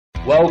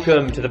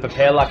Welcome to the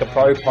Prepare Like a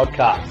Pro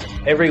podcast.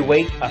 Every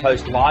week, I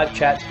host live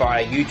chats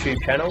via our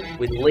YouTube channel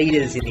with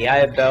leaders in the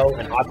AFL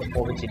and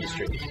high-performance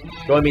industries.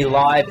 Join me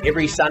live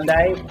every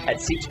Sunday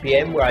at 6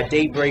 p.m. where I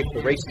debrief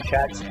the recent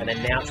chats and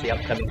announce the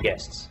upcoming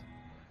guests.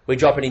 We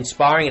drop an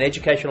inspiring and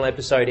educational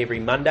episode every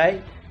Monday.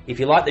 If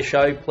you like the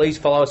show, please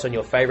follow us on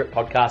your favourite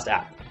podcast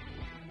app.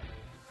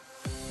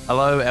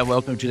 Hello and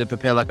welcome to the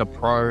Prepare Like a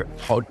Pro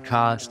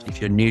podcast. If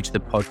you're new to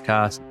the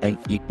podcast,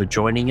 thank you for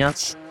joining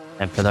us.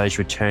 And for those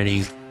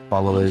returning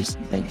followers,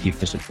 thank you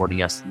for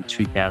supporting us in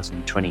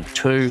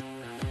 2022.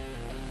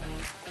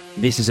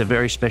 This is a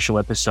very special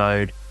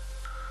episode.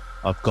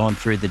 I've gone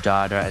through the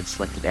data and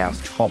selected our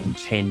top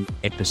 10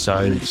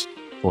 episodes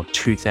for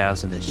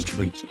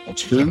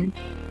 2022.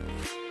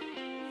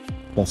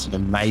 Got some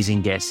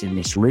amazing guests in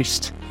this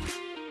list,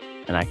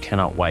 and I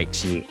cannot wait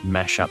to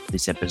mash up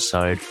this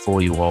episode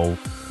for you all.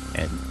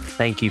 And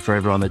thank you for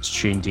everyone that's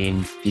tuned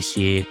in this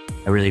year.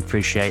 I really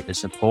appreciate the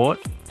support.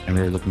 I'm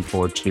really looking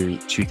forward to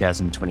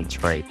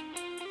 2023.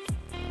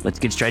 Let's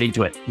get straight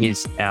into it.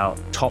 Here's our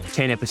top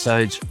 10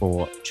 episodes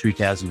for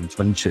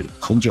 2022.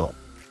 Enjoy.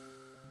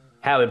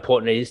 How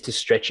important it is to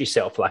stretch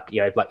yourself, like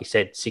you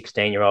said,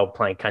 16-year-old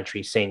playing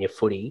country senior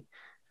footy.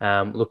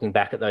 Looking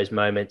back at those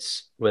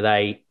moments,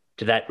 did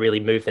that really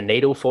move the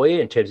needle for you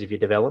in terms of your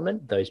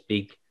development, those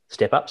big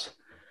step-ups?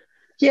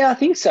 Yeah, I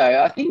think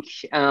so. I think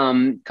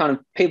kind of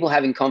people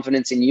having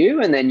confidence in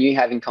you and then you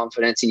having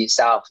confidence in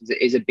yourself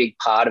is a big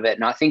part of it.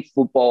 And I think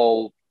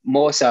football,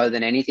 more so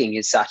than anything,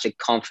 is such a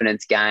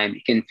confidence game.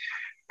 You can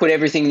put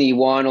everything that you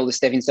want, all the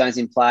stepping stones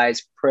in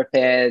place,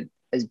 prepare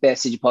as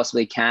best as you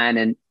possibly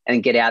can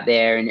and get out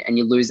there and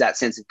you lose that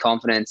sense of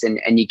confidence and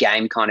your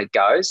game kind of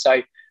goes.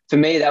 So for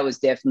me, that was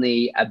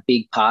definitely a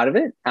big part of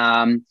it.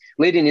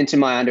 Leading into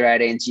my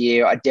under-18s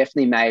year, I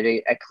definitely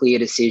made a clear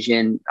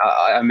decision.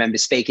 I remember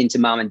speaking to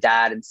mum and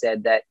dad and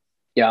said that,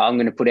 I'm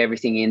going to put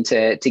everything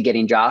into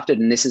getting drafted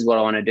and this is what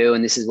I want to do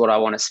and this is what I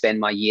want to spend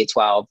my year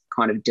 12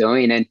 kind of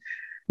doing. And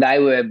they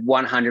were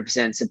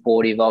 100%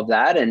 supportive of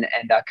that. And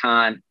I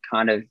can't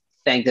kind of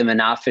thank them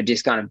enough for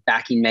just kind of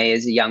backing me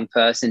as a young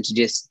person to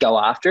just go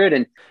after it.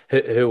 And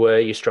who were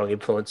your strong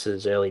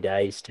influences early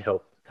days to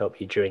help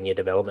you during your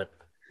development?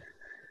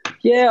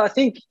 Yeah, I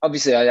think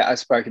obviously I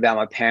spoke about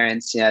my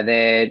parents.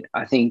 They're,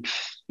 I think,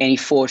 any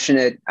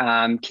fortunate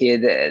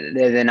kid,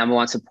 they're the number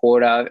one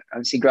supporter.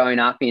 Obviously, growing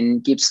up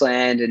in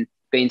Gippsland and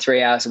being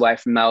 3 hours away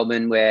from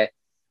Melbourne, where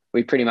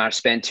we pretty much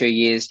spent 2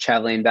 years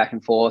travelling back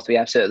and forth. We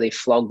absolutely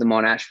flogged them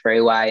on Ash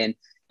Freeway, and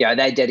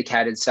they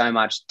dedicated so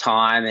much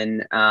time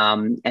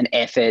and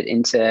effort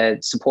into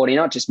supporting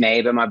not just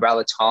me but my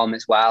brother Tom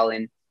as well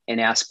in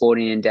our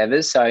sporting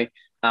endeavours. So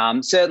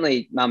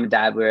certainly, mum and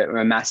dad were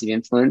a massive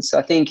influence.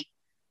 I think.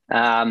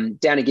 Down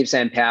at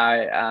Gippsland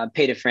Power,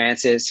 Peter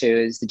Francis, who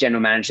is the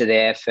general manager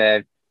there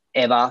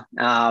forever,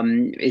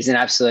 is an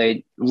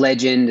absolute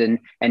legend,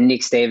 and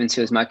Nick Stevens,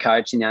 who was my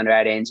coach in the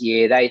under-18s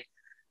year. They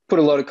put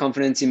a lot of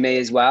confidence in me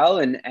as well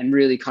and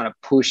really kind of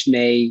pushed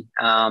me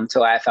to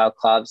AFL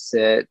clubs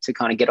to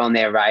kind of get on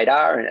their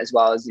radar and as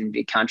well as in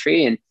big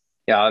country. And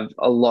I've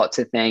a lot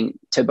to thank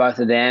to both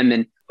of them.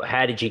 And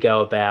how did you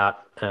go about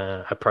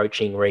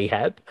approaching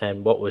rehab,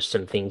 and what were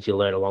some things you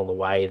learned along the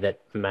way that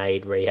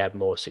made rehab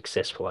more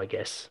successful, I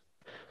guess?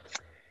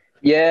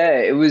 Yeah,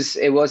 it was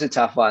a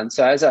tough one.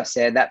 So as I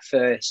said, that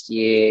first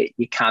year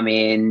you come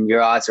in,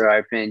 your eyes are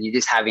open, you're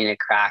just having a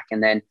crack.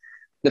 And then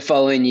the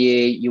following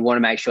year, you want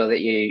to make sure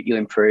that you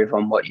improve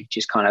on what you've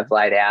just kind of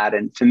laid out.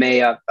 And for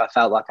me, I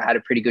felt like I had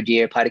a pretty good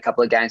year. I played a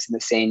couple of games in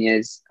the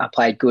seniors. I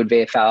played good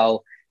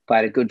VFL,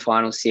 played a good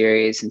final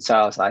series. And so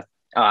I was like,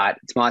 all right,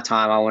 it's my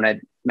time. I want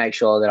to make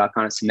sure that I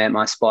kind of cement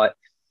my spot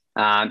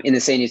in the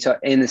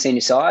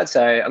senior side.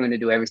 So I'm going to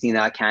do everything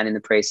that I can in the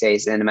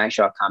preseason to make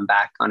sure I come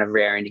back kind of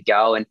raring to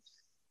go. And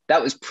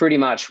that was pretty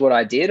much what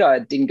I did. I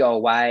didn't go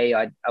away.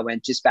 I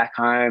went just back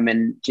home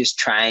and just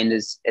trained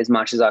as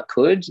much as I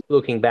could.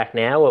 Looking back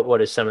now,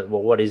 what is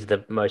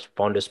the most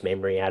fondest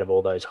memory out of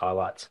all those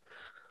highlights?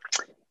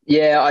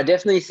 Yeah, I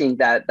definitely think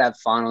that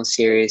final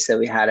series that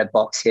we had at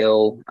Box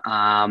Hill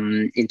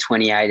in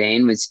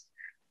 2018 was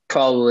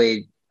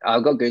probably,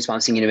 I've got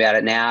goosebumps thinking about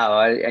it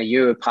now.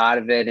 You were a part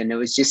of it, and it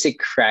was just a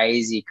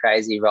crazy,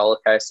 crazy roller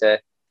coaster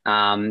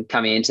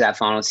coming into that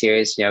final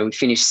series. We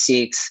finished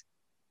sixth.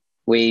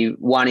 We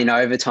won in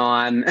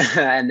overtime,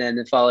 and then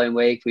the following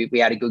week we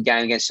had a good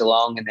game against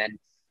Geelong, and then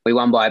we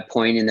won by a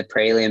point in the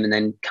prelim, and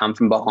then come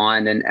from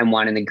behind and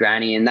won in the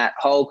granny. And that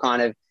whole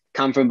kind of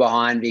come from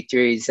behind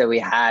victories that we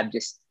had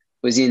just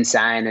was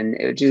insane. And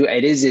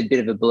it is a bit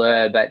of a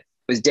blur, but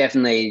was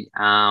definitely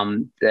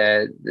the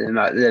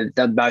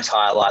most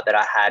highlight that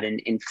I had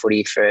in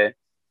footy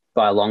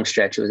by a long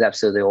stretch. It was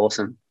absolutely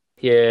awesome.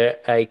 You're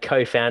a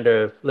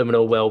co-founder of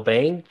Liminal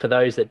Wellbeing. For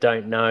those that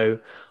don't know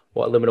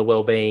what Liminal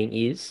Wellbeing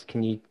is,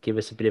 can you give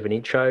us a bit of an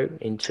intro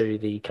into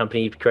the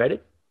company you've created?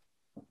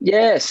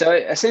 Yeah, so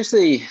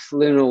essentially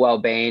Liminal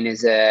Wellbeing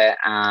is a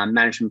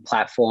management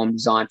platform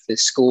designed for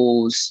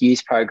schools,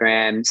 youth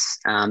programs,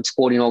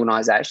 sporting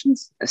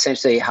organisations,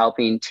 essentially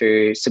helping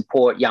to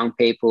support young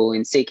people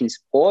in seeking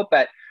support,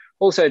 but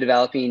also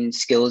developing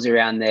skills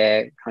around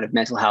their kind of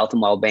mental health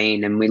and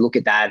well-being. And we look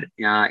at that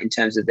in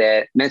terms of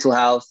their mental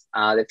health,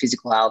 their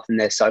physical health, and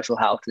their social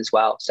health as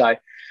well. So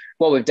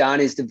what we've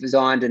done is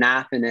designed an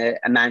app and a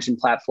management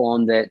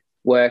platform that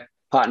work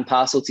part and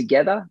parcel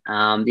together.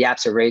 The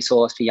app's a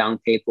resource for young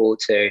people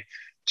to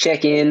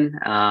check in,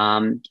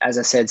 as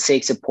I said,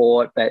 seek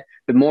support, but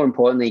more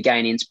importantly,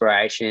 gain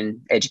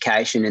inspiration,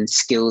 education, and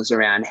skills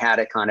around how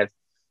to kind of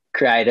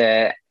create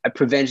a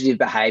preventative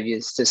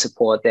behaviours to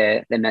support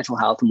their mental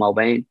health and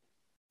well-being.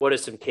 What are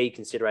some key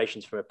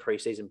considerations from a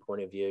pre-season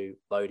point of view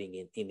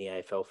loading in the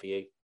AFL for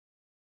you?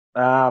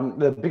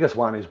 The biggest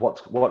one is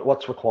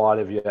what's required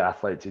of your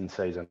athletes in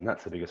season.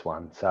 That's the biggest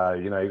one. So,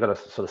 you've got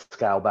to sort of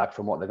scale back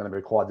from what they're going to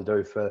be required to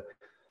do for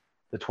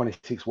the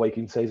 26-week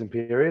in-season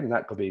period. And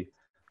that could be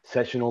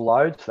sessional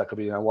loads. That could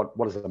be, what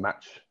does a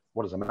match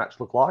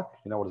look like?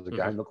 What does a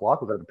game look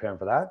like? We've got to prepare them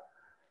for that.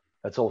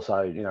 It's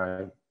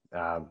also,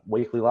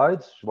 weekly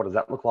loads. What does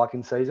that look like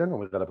in season? And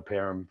we've got to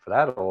prepare them for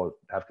that or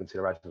have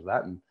considerations of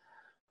that. And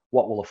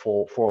what will a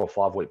 4 or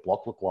 5 week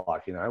block look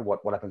like?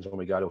 What happens when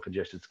we go to a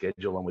congested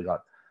schedule and we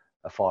got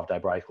a 5-day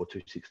break or 2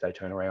 6-day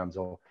turnarounds,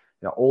 or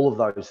all of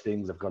those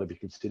things have got to be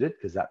considered,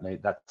 because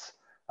that's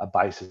a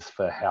basis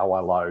for how I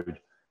load,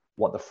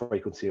 what the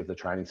frequency of the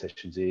training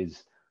sessions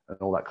is, and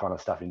all that kind of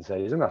stuff in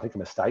season. I think a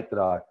mistake that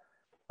I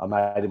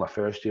made in my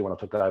first year when I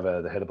took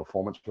over the head of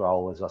performance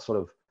role is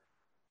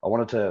I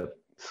wanted to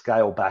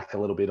scale back a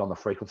little bit on the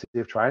frequency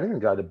of training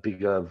and go to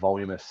bigger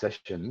voluminous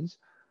sessions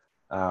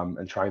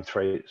and train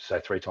three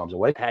times a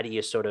week. How do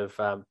you sort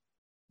of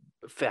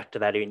factor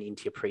that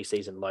into your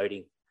pre-season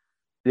loading?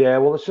 Yeah,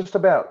 well, it's just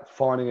about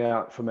finding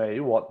out for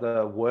me what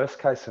the worst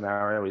case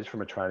scenario is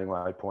from a training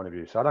load point of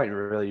view. So I don't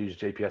really use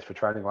GPS for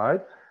training load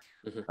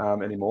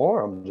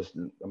anymore. I'm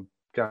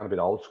going a bit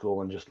old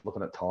school and just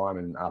looking at time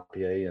and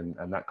RPE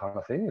and that kind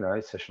of thing,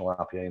 sessional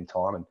RPE and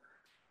time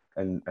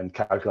and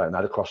calculating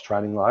that across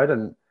training load.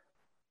 And,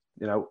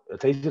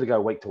 it's easy to go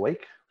week to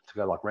week, to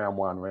go like round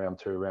 1, round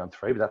 2, round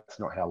 3, but that's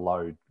not how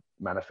load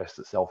manifests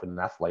itself in an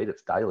athlete.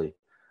 It's daily.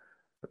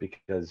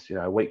 Because,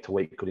 week to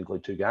week could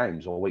include 2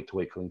 games, or week to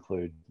week could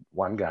include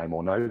 1 game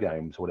or no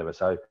games or whatever.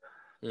 So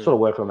sort of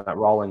work on that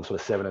rolling sort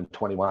of 7 and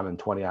 21 and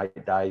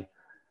 28 day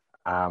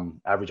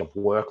average of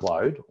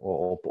workload,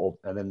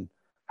 and then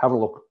have a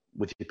look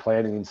with your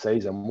planning in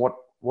season. What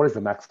is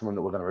the maximum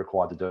that we're going to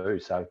require to do?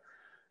 So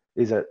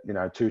is it,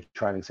 2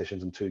 training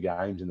sessions and 2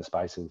 games in the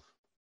space of,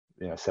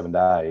 7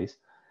 days?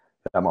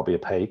 That might be a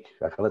peak.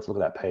 Okay, let's look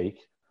at that peak.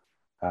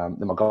 Then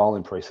my goal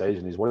in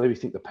pre-season is, whatever you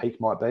think the peak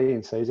might be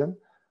in season,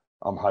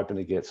 I'm hoping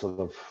to get sort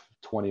of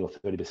 20 or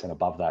 30%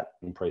 above that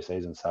in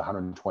pre-season. So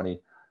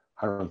 120,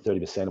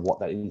 130% of what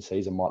that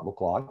in-season might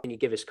look like. Can you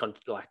give us a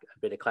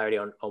bit of clarity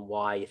on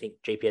why you think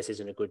GPS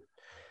isn't a good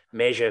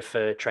measure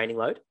for training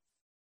load?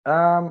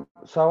 I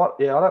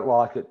don't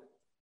like it.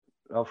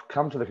 I've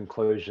come to the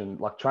conclusion,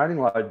 training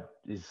load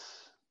is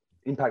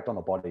impact on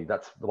the body.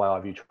 That's the way I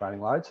view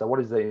training load. So what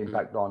is the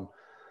impact on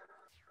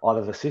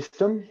either the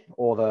system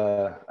or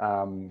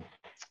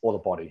the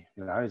body?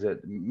 Is it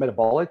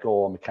metabolic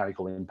or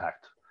mechanical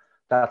impact?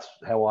 That's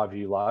how I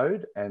view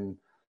load. And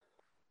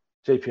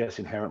GPS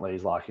inherently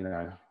is all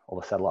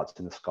the satellites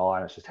in the sky,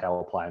 and it's just how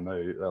a player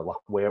moves.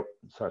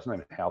 It's not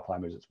even how a player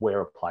moves, it's where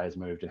a player's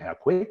moved and how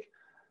quick.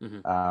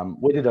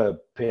 We did a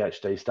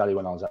PhD study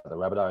when I was at the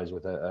Rabbitohs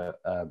with a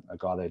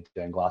guy there,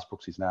 Dan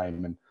Glassbrook's his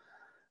name, and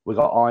we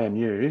got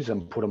IMUs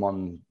and put them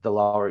on the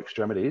lower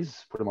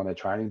extremities, put them on their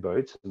training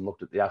boots, and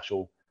looked at the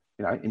actual,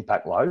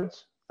 impact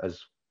loads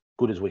as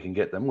good as we can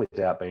get them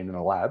without being in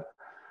a lab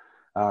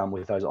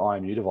with those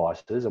IMU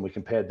devices, and we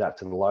compared that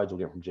to the loads we'll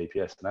get from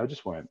GPS, and they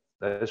just weren't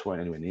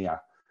anywhere near.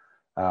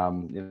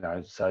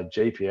 So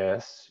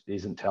GPS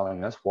isn't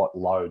telling us what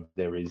load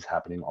there is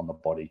happening on the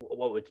body.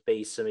 What would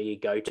be some of your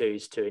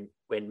go-tos to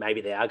when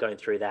maybe they are going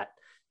through that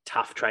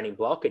tough training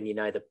block, and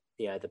the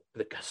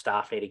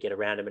staff need to get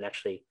around them and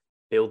actually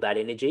build that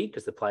energy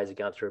because the players are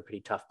going through a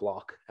pretty tough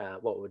block?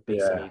 What would be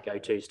some of your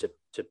go-tos to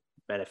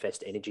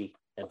manifest energy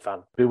and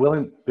fun? Be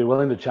willing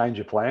to change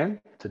your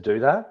plan to do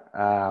that.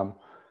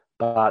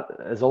 But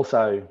there's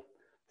also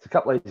a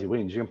couple of easy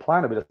wins. You can play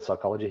on a bit of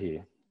psychology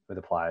here with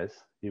the players.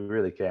 You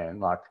really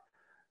can.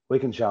 We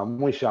show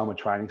them a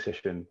training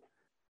session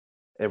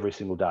every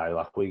single day.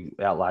 We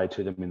outlay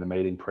to them in the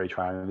meeting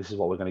pre-training, this is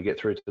what we're going to get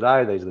through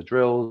today. These are the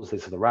drills.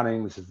 This is the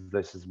running. This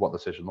is what the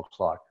session looks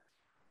like.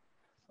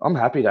 I'm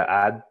happy to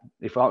add,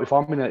 if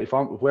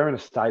we're in a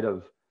state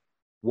of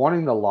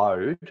wanting the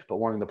load, but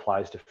wanting the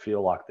players to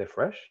feel like they're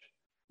fresh,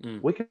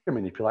 we can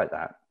manipulate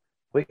that.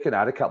 We can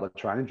add a couple of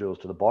training drills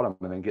to the bottom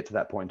and then get to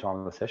that point in time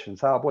in the session and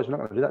say, boys, we're not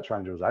going to do that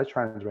training drills. Those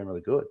trainings have been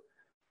really good.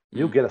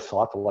 You'll get a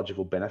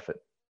psychological benefit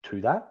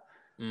to that.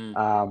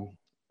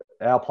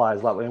 Our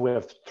players, we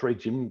have three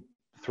gym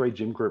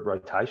group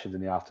rotations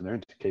in the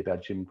afternoon to keep our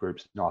gym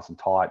groups nice and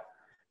tight.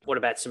 What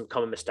about some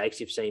common mistakes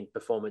you've seen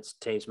performance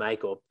teams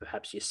make, or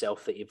perhaps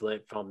yourself that you've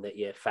learned from, that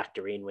you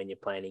factor in when you're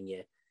planning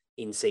your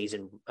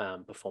in-season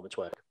performance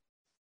work?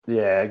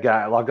 Yeah,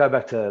 go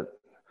back to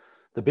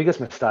the biggest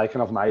mistake,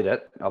 and I've made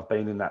it, I've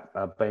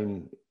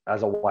been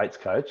as a weights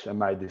coach and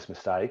made this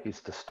mistake,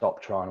 is to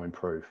stop trying to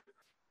improve.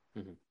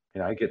 Mm-hmm.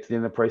 You know, get to the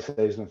end of the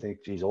preseason and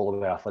think, geez, all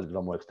of our athletic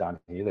development work's done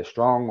here. They're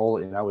strong.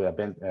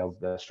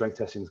 Our strength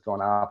testing's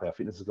gone up. Our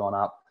fitness has gone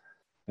up.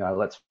 You know,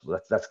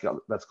 that's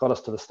got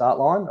us to the start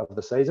line of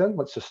the season.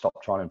 Let's just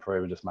stop trying to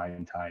improve and just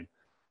maintain.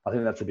 I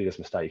think that's the biggest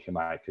mistake you can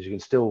make, because you can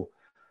still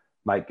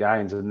make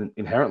gains. And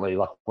inherently,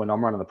 like when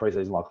I'm running the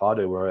preseason like I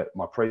do, where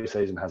my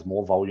preseason has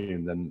more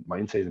volume than my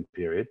in-season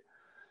period.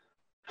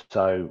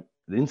 So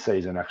the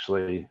in-season,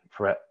 actually,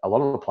 for a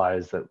lot of the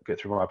players that get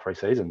through my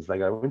preseasons, they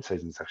go,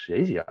 in-season's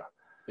actually easier.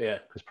 Yeah.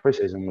 Because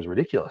preseason was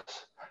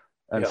ridiculous.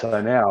 And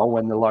so now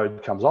when the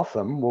load comes off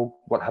them, well,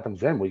 what happens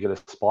then? We get a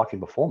spike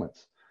in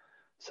performance.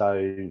 So,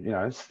 you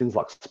know, it's things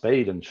like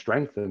speed and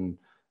strength and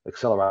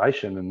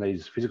acceleration and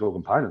these physical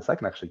components, they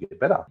can actually get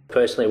better.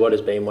 Personally, what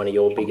has been one of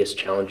your biggest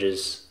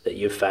challenges that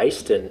you've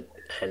faced, and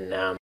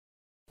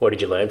what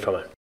did you learn from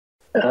it?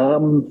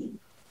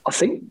 I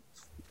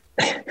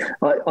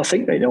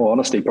think, in all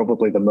honesty,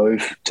 probably the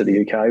move to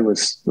the UK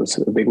was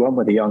a big one,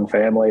 with a young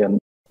family and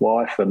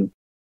wife and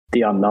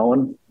the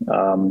unknown,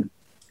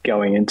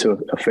 going into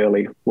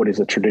what is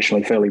a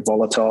traditionally fairly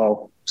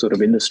volatile sort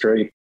of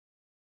industry.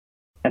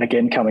 And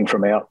again, coming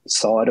from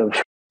outside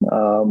of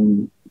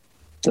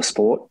the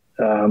sport,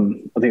 I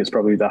think it's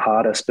probably the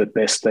hardest but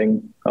best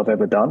thing I've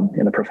ever done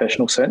in a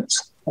professional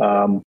sense.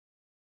 A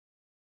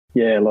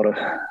lot of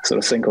sort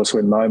of sink or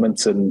swim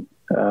moments, and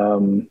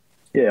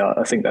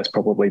I think that's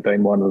probably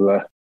been one of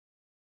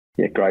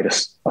the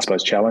greatest, I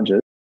suppose, challenges,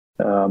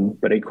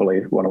 but equally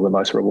one of the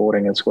most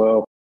rewarding as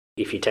well.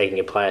 If you're taking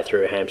a player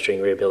through a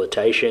hamstring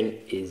rehabilitation,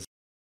 is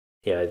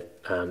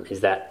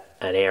that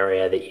an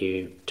area that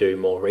you do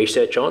more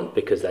research on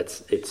because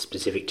it's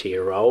specific to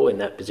your role in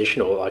that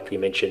position? Or like you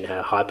mentioned,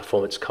 how high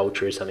performance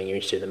culture is something you're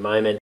interested in at the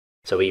moment.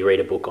 So will you read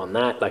a book on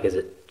that? Like, is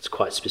it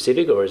quite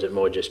specific, or is it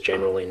more just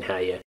general in how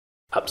you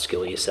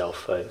upskill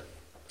yourself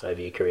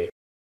over your career?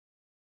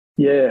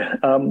 Yeah,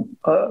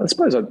 I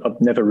suppose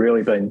I've never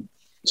really been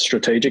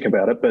strategic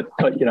about it, but,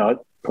 you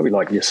know, probably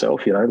like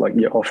yourself, you know, like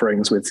your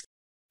offerings with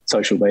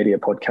social media,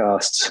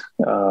 podcasts,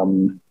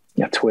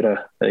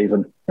 Twitter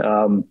even,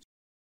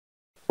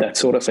 that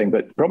sort of thing.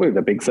 But probably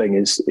the big thing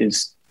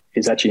is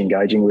actually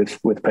engaging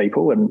with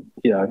people. And,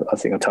 you know, I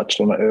think I touched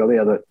on it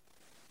earlier that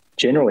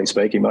generally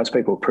speaking, most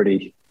people are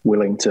pretty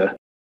willing to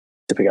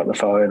pick up the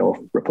phone or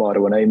reply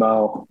to an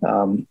email,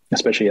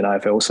 especially in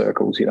AFL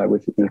circles. You know,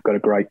 we've got a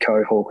great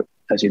cohort,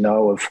 as you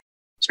know, of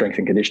strength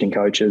and conditioning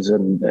coaches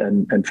and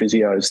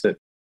physios that,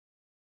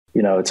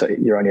 you know,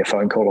 you're only a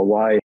phone call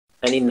away.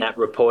 And in that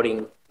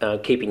reporting,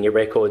 keeping your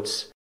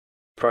records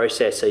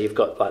process, so you've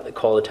got like the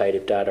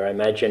qualitative data, I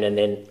imagine, and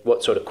then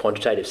what sort of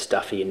quantitative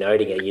stuff are you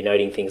noting? Are you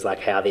noting things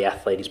like how the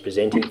athlete is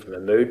presenting from a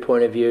mood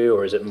point of view,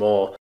 or is it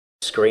more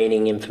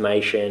screening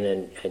information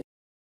and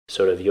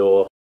sort of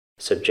your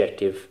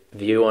subjective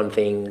view on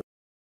things?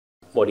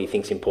 What do you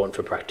think is important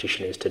for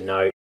practitioners to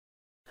note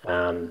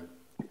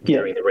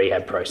during the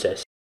rehab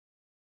process?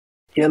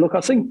 Yeah, look,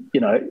 I think,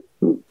 you know,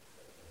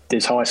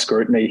 there's high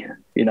scrutiny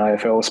in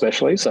AFL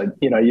especially. So,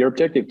 you know, your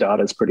objective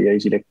data is pretty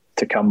easy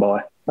to come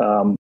by.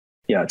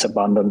 You know, it's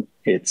abundant.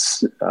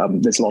 It's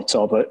there's lots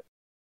of it.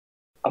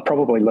 I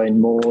probably lean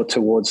more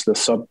towards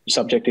the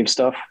subjective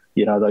stuff,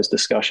 you know, those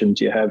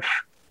discussions you have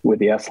with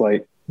the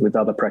athlete, with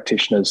other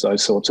practitioners,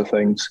 those sorts of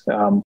things.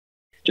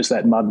 Just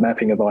that mud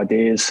mapping of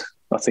ideas,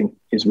 I think,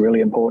 is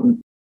really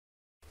important.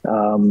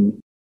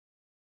 And,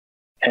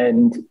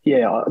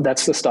 yeah,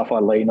 that's the stuff I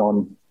lean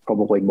on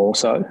probably more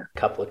so. A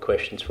couple of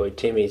questions for you,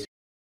 Tim.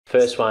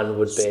 First one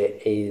would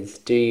be,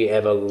 do you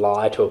ever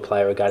lie to a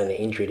player regarding the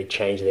injury to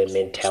change their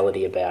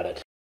mentality about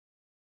it?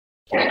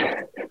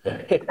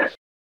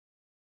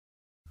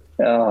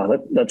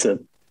 That's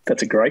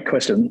a great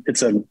question.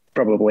 It's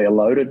probably a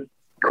loaded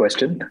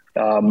question.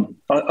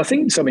 I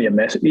think some of your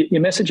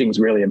messaging is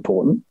really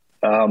important.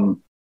 I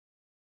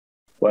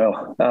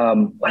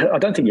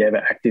don't think you ever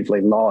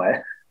actively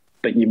lie,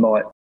 but you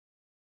might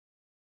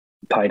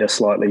paint a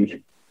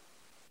slightly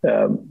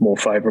more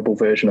favourable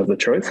version of the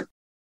truth.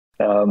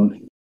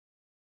 And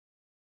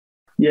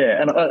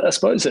I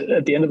suppose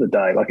at the end of the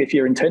day, like if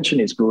your intention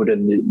is good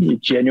and you're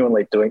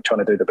genuinely trying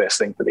to do the best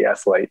thing for the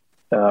athlete,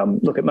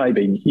 look, it may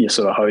be you're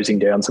sort of hosing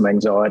down some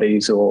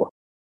anxieties or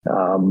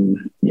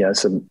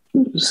some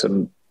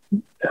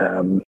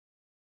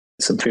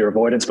fear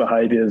avoidance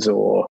behaviours,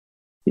 or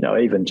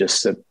even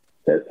just a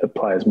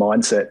player's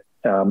mindset.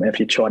 If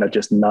you're trying to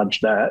just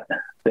nudge that,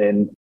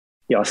 then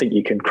I think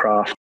you can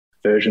craft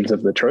versions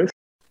of the truth.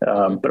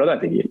 But I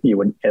don't think you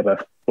would ever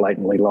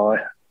blatantly lie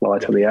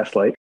to the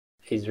athlete.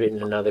 He's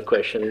written another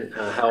question.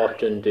 How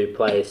often do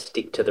players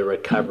stick to the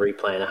recovery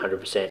plan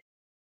 100%?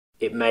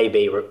 It may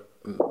be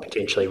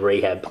potentially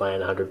rehab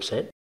plan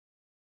 100%,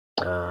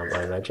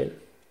 I imagine.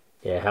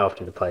 Yeah, how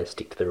often do players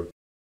stick to the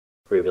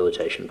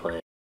rehabilitation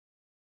plan?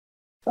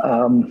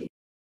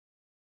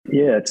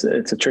 It's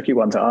a tricky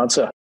one to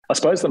answer. I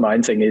suppose the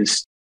main thing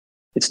is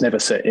it's never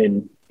set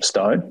in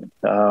stone.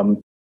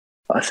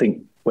 I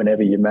think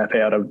whenever you map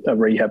out a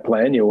rehab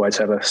plan, you always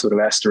have a sort of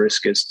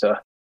asterisk as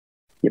to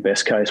your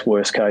best case,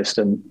 worst case,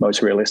 and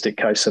most realistic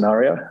case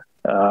scenario.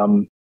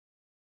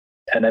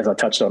 And as I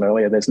touched on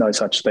earlier, there's no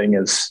such thing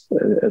as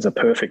a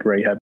perfect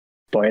rehab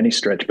by any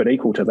stretch, but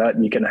equal to that,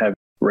 you can have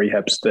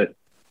rehabs that,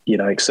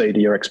 exceed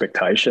your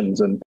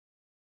expectations. And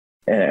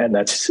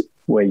that's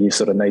where you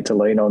sort of need to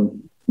lean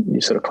on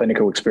your sort of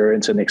clinical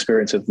experience and the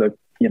experience of the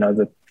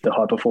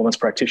high performance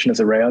practitioners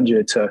around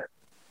you to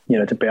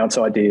bounce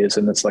ideas.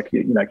 And it's like,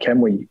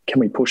 can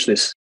we push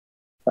this?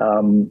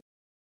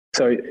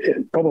 So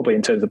probably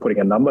in terms of putting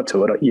a number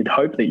to it, you'd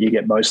hope that you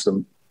get most of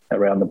them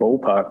around the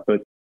ballpark,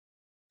 but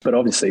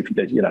obviously,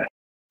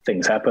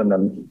 things happen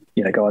and,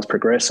 guys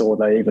progress or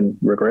they even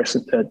regress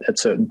at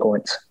certain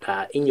points.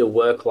 In your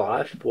work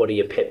life, what are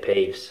your pet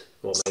peeves?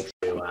 What makes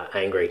you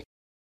angry?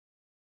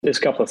 There's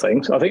a couple of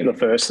things. I think the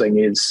first thing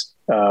is,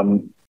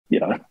 I'm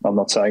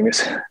not saying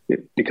this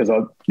because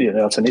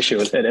it's an issue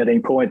at any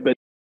point, but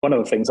one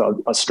of the things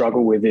I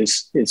struggle with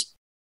is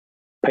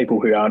people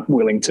who aren't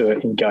willing to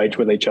engage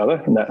with each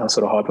other in that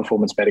sort of high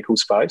performance medical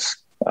space.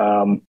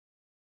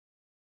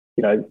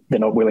 They're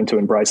not willing to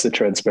embrace the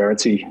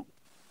transparency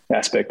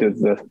aspect of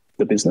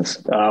the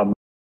business.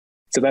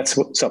 So that's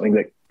something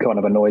that kind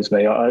of annoys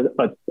me. I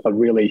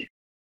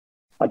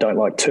don't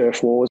like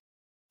turf wars.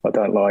 I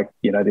don't like,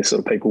 this sort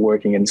of people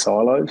working in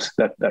silos.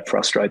 That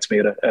frustrates me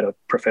at a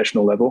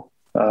professional level.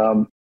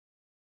 And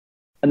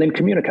then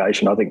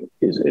communication, I think,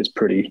 is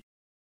pretty,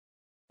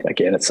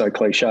 again, it's so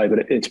cliche,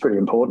 but it's pretty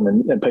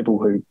important. And people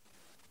who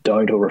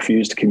don't or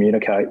refuse to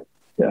communicate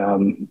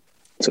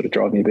sort of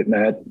drive me a bit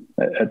mad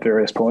at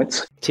various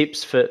points.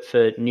 Tips for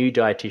new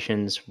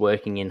dietitians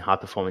working in high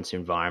performance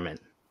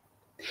environment?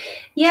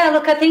 Yeah,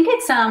 look, I think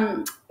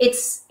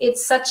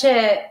it's such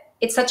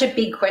a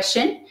big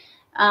question.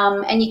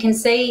 And you can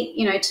see,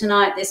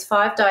 tonight there's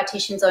 5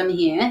 dietitians on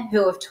here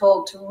who have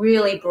talked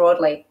really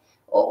broadly,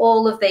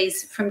 all of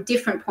these from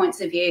different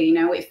points of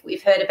view.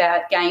 We've heard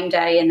about game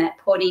day and that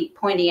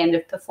pointy end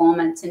of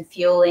performance and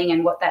fueling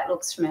and what that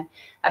looks from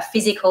a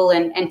physical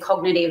and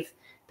cognitive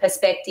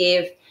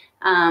perspective.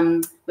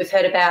 We've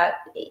heard about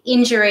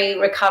injury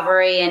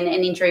recovery and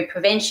injury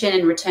prevention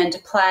and return to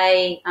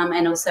play,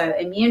 and also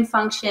immune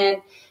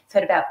function. We've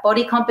heard about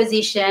body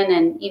composition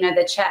and,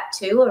 the chat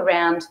too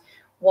around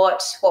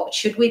what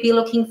should we be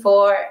looking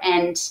for,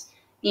 and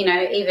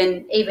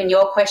even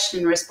your question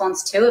and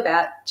response too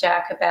about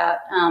Jack about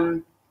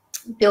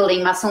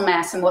building muscle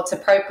mass and what's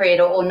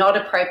appropriate or not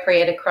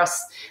appropriate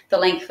across the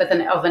length of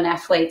an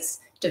athlete's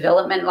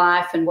development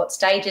life and what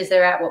stages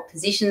they're at, what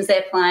positions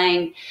they're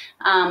playing.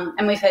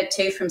 And we've heard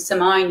too from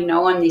Simone,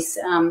 on this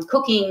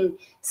cooking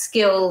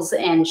skills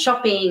and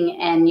shopping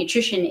and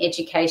nutrition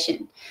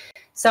education.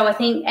 So I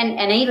think,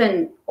 and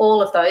even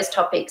all of those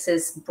topics,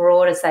 as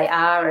broad as they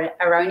are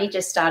only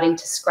just starting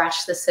to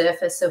scratch the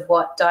surface of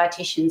what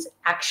dietitians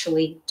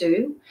actually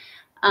do.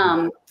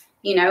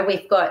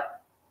 We've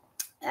got,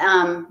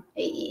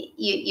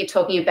 you're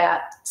talking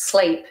about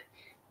sleep,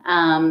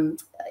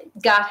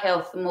 gut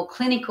health, the more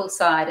clinical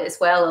side as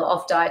well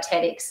of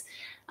dietetics.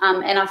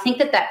 And I think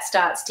that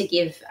starts to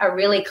give a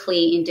really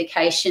clear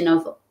indication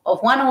of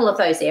one, all of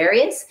those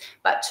areas,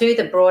 but two,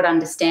 the broad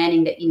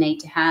understanding that you need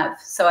to have.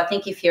 So I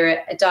think if you're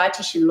a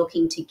dietitian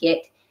looking to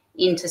get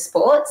into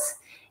sports,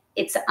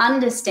 it's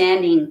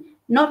understanding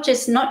not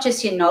just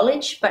your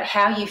knowledge, but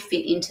how you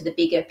fit into the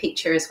bigger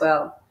picture as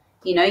well.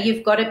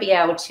 You've got to be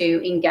able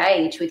to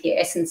engage with your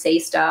S&C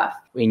staff.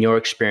 In your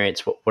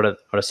experience, what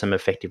are some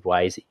effective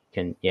ways that you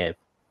can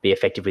be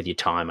effective with your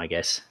time, I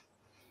guess?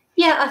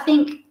 Yeah, I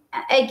think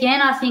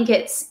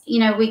it's,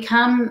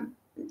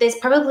 there's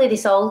probably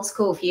this old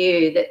school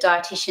view that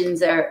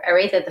dietitians are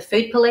either the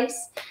food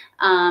police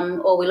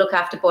or we look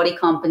after body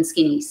comp and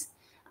skinnies.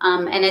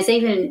 And as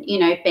even,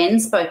 Ben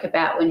spoke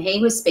about when he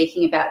was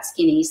speaking about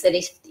skinnies, that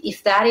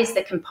if that is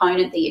the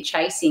component that you're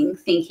chasing,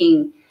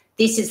 thinking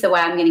this is the way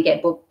I'm going to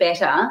get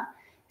better,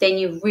 then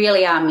you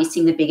really are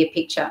missing the bigger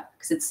picture,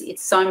 because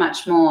it's so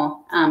much more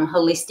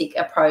holistic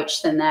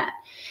approach than that.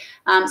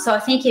 So I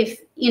think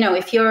if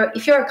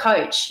you're a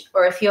coach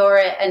or if you're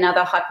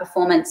another high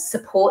performance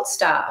support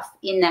staff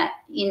in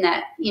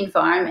that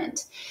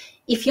environment,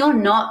 if you're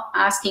not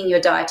asking your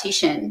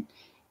dietitian,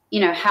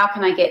 how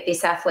can I get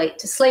this athlete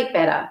to sleep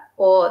better,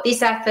 or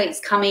this athlete's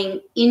coming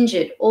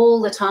injured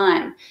all the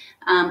time,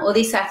 or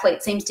this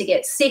athlete seems to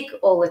get sick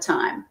all the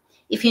time.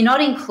 If you're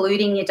not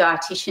including your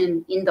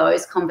dietitian in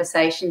those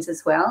conversations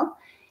as well,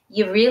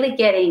 you're really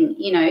getting,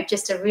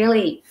 just a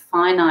really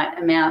finite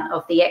amount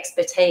of the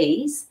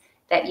expertise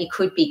that you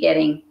could be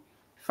getting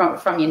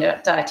from your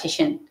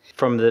dietitian.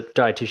 From the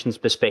dietitian's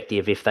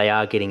perspective, if they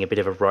are getting a bit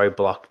of a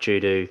roadblock due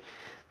to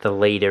the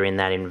leader in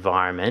that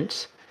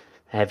environment,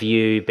 have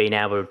you been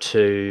able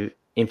to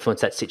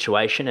influence that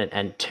situation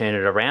and turn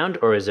it around,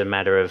 or is it a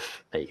matter of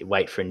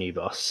wait for a new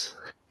boss?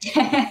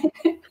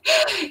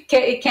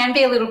 It can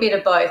be a little bit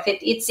of both.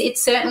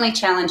 It's certainly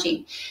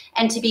challenging.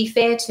 And to be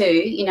fair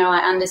too,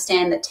 I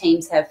understand that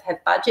teams have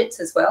budgets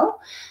as well.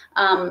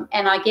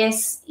 And I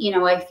guess,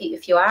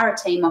 if you are a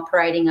team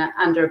operating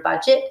under a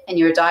budget and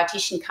you're a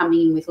dietitian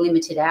coming in with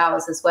limited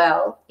hours as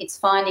well, it's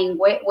finding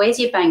where's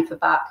your bang for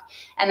buck.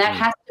 And that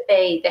has to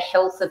be the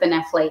health of an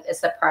athlete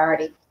as the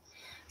priority.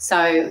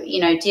 So,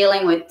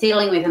 dealing with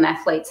an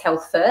athlete's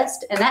health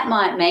first, and that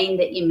might mean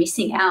that you're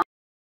missing out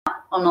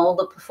on all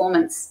the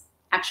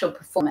actual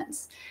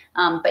performance.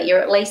 But you're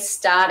at least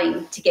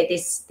starting to get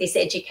this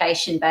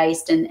education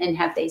based and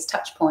have these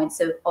touch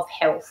points of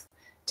health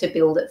to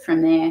build it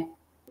from there.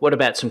 What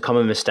about some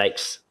common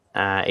mistakes,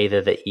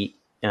 either that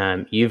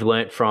you've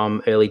learnt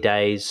from early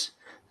days,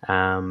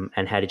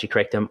 and how did you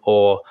correct them,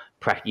 or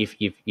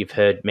you've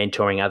heard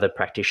mentoring other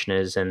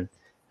practitioners and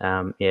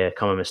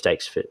common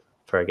mistakes for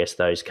I guess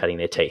those cutting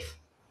their teeth?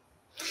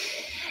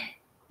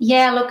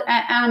 Yeah, look,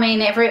 I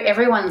mean,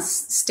 everyone's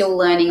still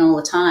learning all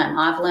the time.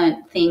 I've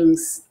learnt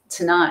things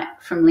tonight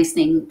from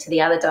listening to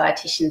the other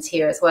dietitians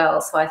here as well.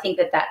 So I think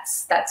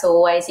that's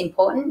always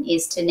important,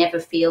 is to never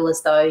feel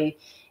as though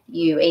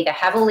you either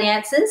have all the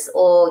answers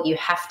or you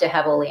have to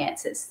have all the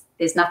answers.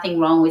 There's nothing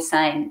wrong with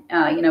saying,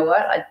 you know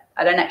what,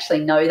 I don't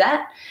actually know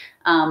that,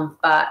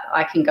 but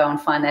I can go and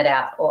find that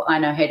out, or I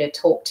know who to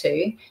talk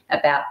to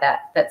about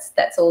that.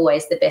 That's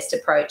always the best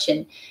approach.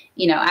 And,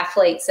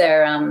 athletes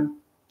are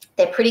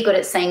they're pretty good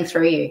at seeing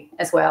through you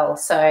as well.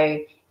 So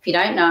if you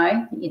don't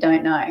know, you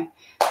don't know.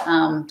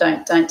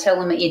 Don't tell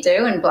them that you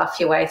do and bluff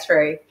your way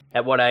through.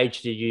 At what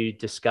age did you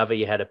discover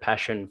you had a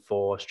passion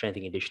for strength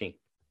and conditioning?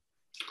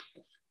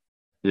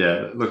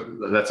 Yeah, look,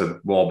 that's a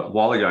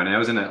while ago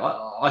now, isn't it?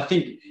 I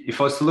think if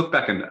I was to look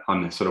back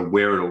on sort of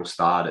where it all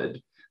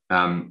started,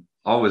 I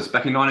was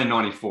back in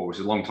 1994, which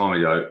is a long time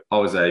ago. I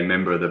was a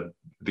member of the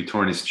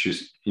Victorian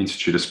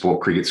Institute of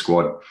Sport cricket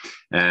squad,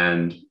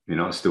 and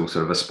I was still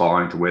sort of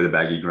aspiring to wear the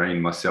baggy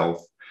green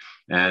myself.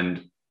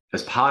 And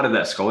as part of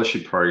that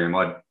scholarship program,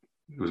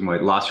 it was my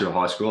last year of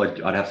high school.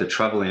 I'd have to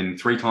travel in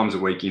 3 times a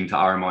week into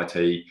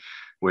RMIT,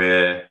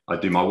 where I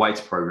do my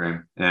weights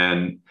program,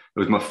 and it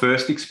was my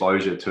first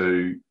exposure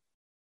to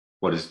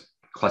what is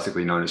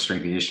classically known as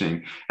strength and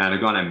conditioning. And a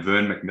guy named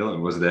Vern McMillan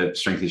was the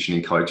strength and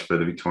conditioning coach for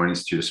the Victorian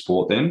Institute of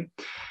Sport then.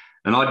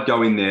 And I'd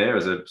go in there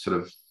as a sort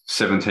of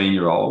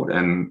 17-year-old,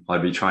 and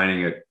I'd be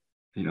training at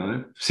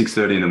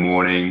 6:30 in the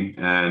morning,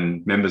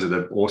 and members of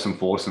the awesome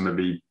foursome would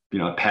be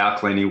power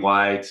cleaning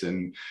weights,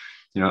 and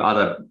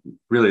other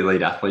really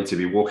elite athletes would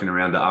be walking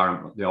around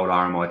the old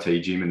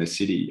RMIT gym in the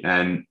city.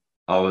 And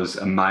I was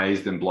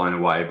amazed and blown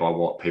away by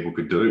what people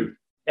could do.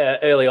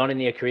 Early on in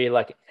your career,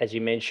 like as you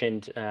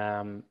mentioned,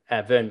 Vern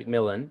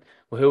McMillan,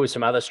 who were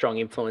some other strong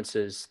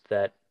influences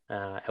that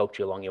helped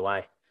you along your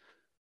way?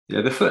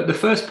 Yeah, the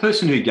first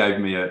person who gave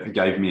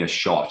me a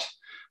shot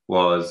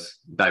was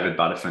David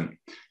Butterfin.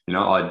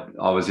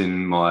 I was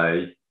in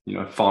my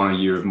final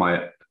year of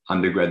my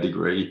undergrad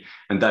degree,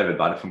 and David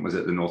Butterfin was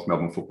at the North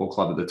Melbourne Football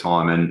Club at the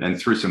time, and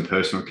through some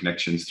personal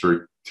connections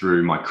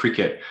through my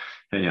cricket,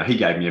 he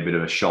gave me a bit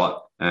of a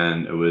shot,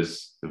 and it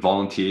was a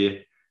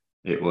volunteer.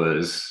 It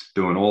was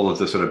doing all of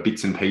the sort of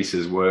bits and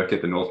pieces work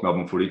at the North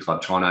Melbourne Footy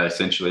Club, trying to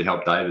essentially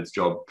help David's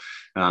job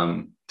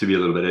to be a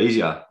little bit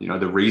easier.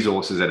 The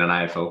resources at an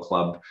AFL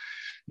club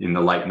in the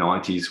late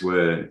 90s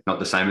were not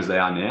the same as they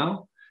are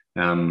now.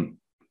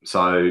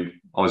 So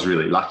I was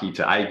really lucky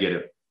to A,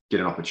 get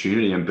an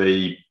opportunity, and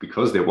B,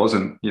 because there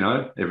wasn't,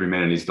 every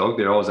man and his dog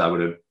there, I was able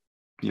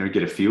to,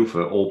 get a feel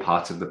for all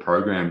parts of the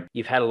program.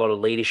 You've had a lot of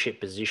leadership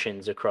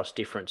positions across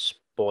different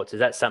sports. Is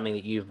that something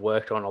that you've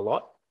worked on a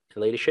lot,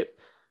 leadership?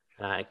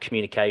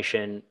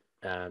 Communication,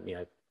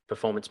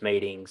 performance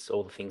meetings,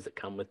 all the things that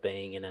come with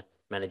being in a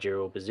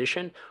managerial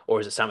position, or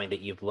is it something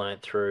that you've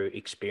learned through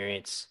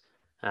experience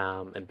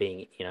and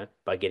being,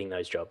 by getting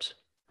those jobs?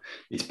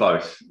 It's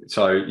both.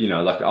 So,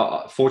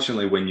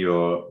 fortunately, when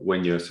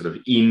you're sort of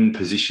in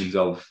positions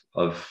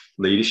of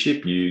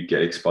leadership, you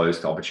get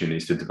exposed to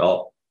opportunities to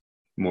develop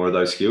more of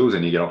those skills,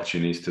 and you get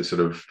opportunities to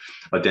sort of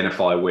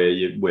identify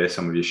where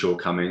some of your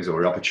shortcomings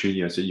or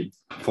opportunity, so your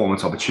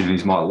performance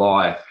opportunities might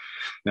lie.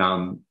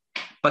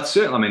 But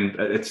certainly,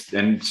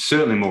 and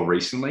certainly more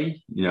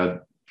recently,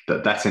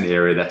 that's an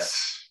area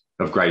that's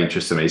of great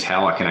interest to me, is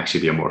how I can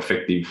actually be a more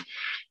effective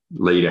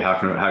leader. How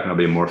can I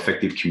be a more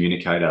effective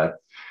communicator,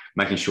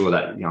 making sure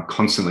that,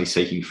 constantly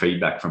seeking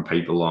feedback from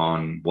people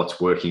on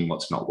what's working,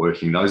 what's not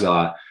working. Those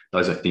are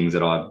things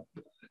that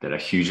are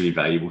hugely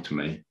valuable to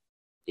me.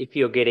 If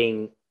you're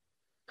getting,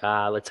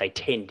 let's say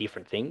 10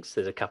 different things,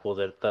 there's a couple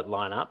that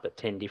line up, but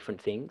 10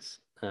 different things,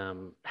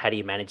 how do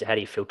you manage it? How do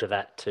you filter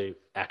that to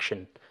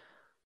action,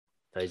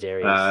 those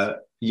areas?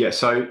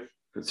 So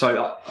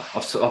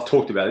I've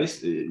talked about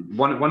this.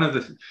 One of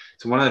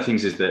the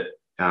things is that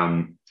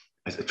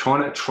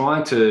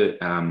trying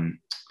to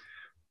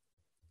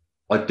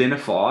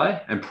identify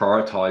and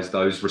prioritize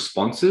those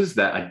responses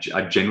that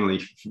are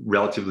generally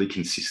relatively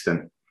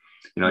consistent.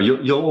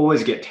 You'll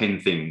always get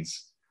 10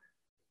 things,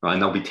 right?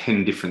 And there'll be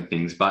 10 different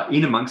things, but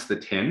in amongst the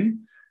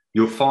 10,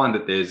 you'll find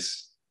that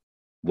there's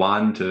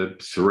 1 to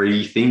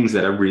 3 things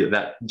that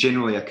that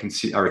generally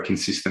are a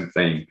consistent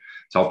theme.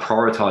 So I'll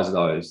prioritize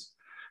those.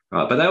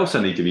 But they also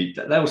need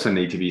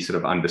to be sort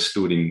of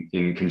understood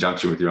in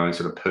conjunction with your own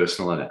sort of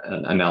personal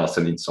analysis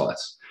and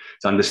insights.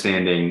 It's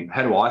understanding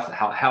how do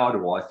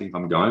I think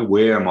I'm going?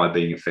 Where am I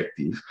being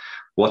effective?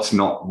 What's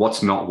not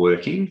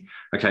working?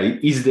 Okay,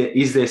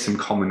 is there some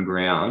common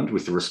ground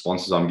with the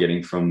responses I'm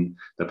getting from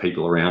the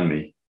people around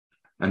me?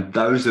 And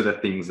those are the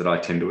things that I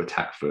tend to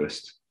attack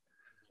first.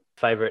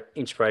 Favorite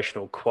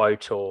inspirational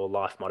quote or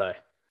life motto?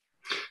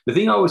 The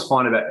thing I always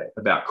find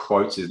about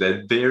quotes is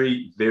they're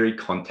very, very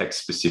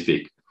context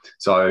specific.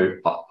 So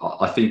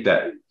I think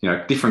that,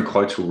 different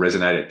quotes will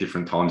resonate at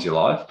different times of your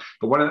life.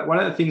 But one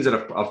of the things that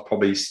I've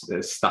probably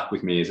stuck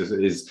with me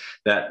is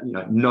that,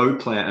 no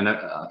plan, and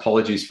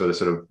apologies for the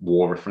sort of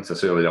war reference. I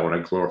certainly don't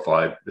want to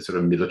glorify the sort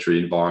of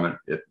military environment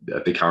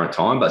at the current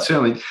time, but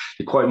certainly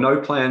the quote,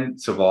 "No plan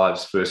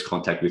survives first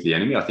contact with the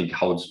enemy," I think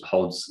holds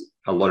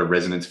a lot of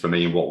resonance for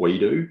me in what we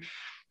do.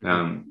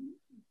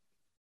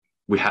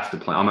 We have to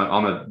plan.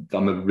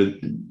 I'm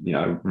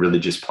a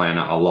religious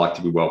planner. I like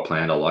to be well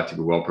planned. I like to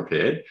be well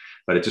prepared.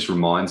 But it just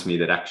reminds me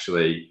that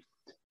actually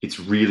it's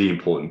really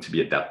important to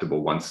be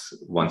adaptable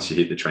once you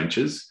hit the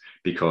trenches,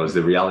 because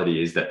the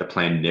reality is that the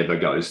plan never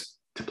goes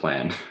to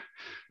plan.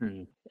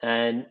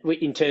 And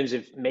in terms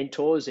of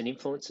mentors and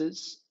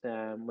influences,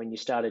 when you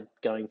started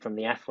going from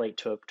the athlete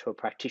to a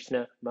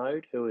practitioner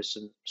mode, who were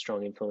some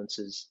strong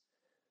influences?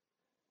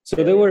 So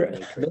there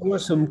were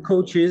some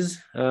coaches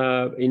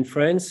in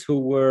France who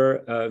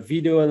were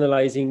video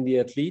analyzing the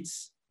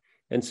athletes.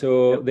 And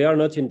so they are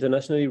not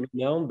internationally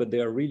renowned, but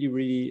they are really,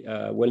 really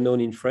well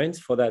known in France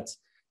for that,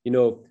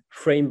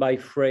 frame by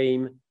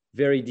frame,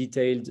 very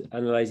detailed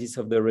analysis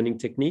of the running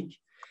technique.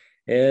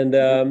 And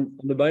on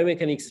the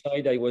biomechanics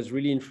side, I was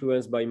really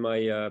influenced by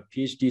my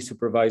PhD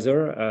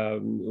supervisor,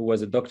 who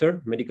was a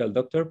medical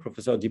doctor,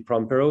 Professor Di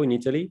Prampero in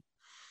Italy,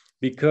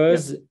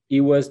 because he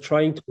was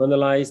trying to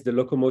analyze the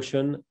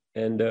locomotion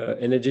and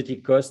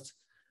energetic cost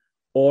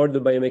or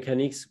the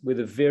biomechanics with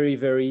a very,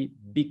 very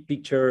big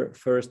picture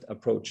first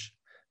approach.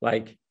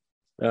 Like,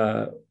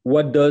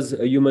 what does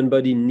a human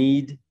body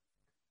need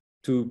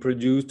to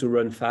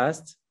run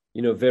fast?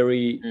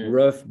 Very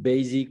rough,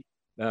 basic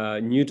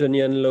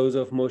Newtonian laws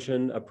of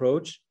motion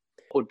approach.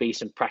 What would be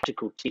some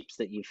practical tips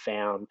that you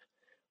found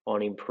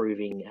on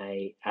improving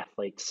a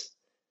athlete's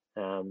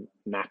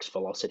max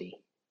velocity?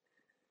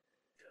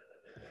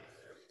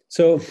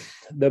 So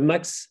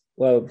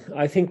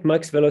I think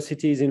max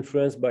velocity is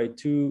influenced by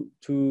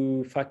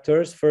two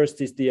factors.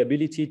 First is the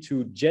ability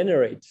to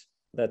generate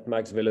that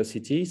max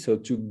velocity. So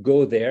to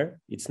go there,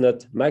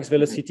 max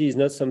velocity is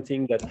not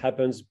something that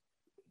happens,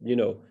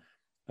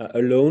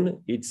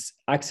 alone. It's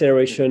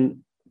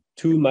acceleration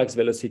to max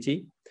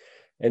velocity.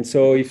 And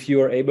so if you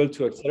are able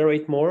to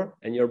accelerate more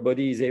and your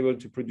body is able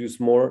to produce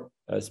more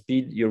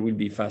speed, you will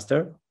be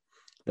faster.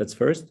 That's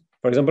first.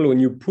 For example, when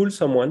you pull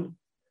someone,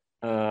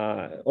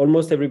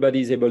 almost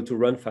everybody is able to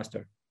run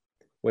faster.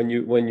 When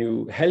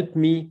you help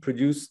me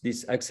produce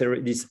this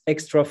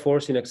extra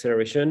force in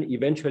acceleration,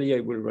 eventually I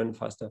will run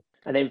faster.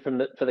 And then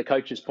for the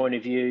coach's point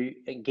of view,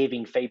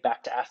 giving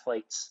feedback to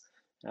athletes,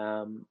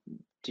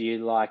 do you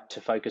like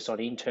to focus on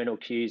internal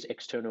cues,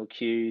 external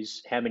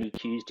cues? How many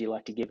cues do you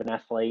like to give an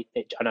athlete?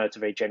 I know it's a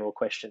very general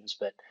questions,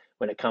 but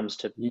when it comes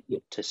to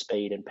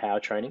speed and power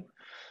training?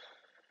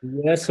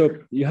 Yeah, so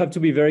you have to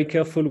be very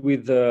careful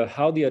with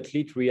how the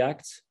athlete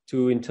reacts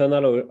to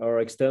internal or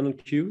external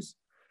cues.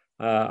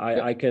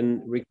 I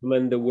can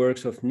recommend the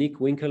works of Nick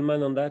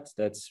Winkelmann on that.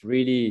 That's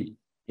really,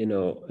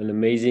 an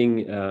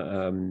amazing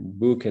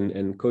book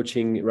and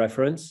coaching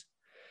reference.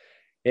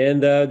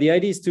 And the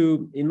idea is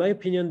in my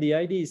opinion,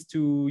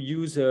 to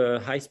use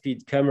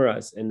high-speed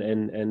cameras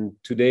and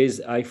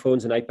today's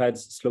iPhones and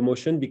iPads slow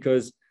motion,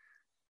 because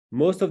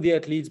most of the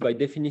athletes, by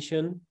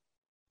definition,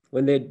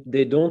 when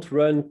they don't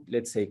run,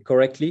 let's say,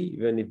 correctly,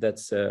 even if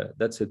that's a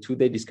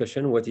 2-day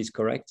discussion, what is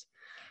correct,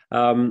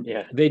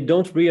 they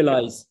don't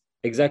realize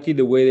exactly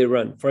the way they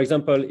run. For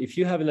example, if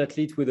you have an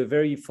athlete with a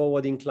very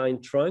forward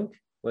inclined trunk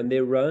when they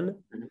run,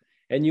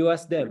 and you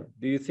ask them,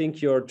 do you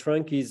think your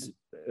trunk is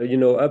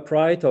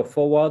upright or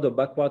forward or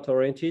backward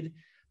oriented?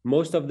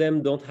 Most of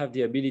them don't have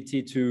the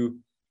ability to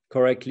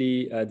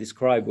correctly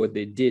describe what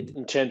they did.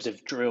 In terms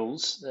of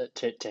drills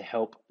to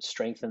help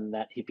strengthen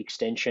that hip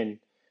extension,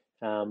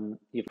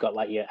 you've got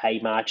like your A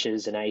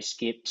marches and A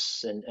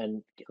skips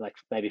and like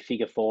maybe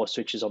figure 4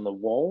 switches on the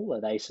wall.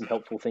 Are they some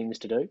helpful things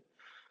to do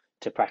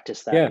to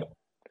practice that?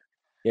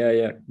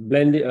 Yeah.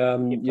 Blend,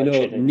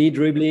 knee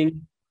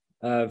dribbling,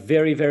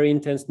 very, very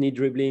intense knee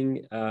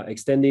dribbling,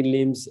 extending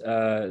limbs,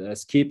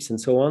 skips, and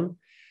so on.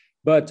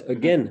 But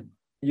again,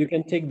 you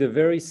can take the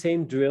very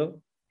same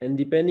drill and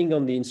depending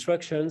on the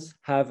instructions,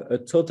 have a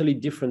totally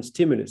different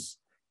stimulus.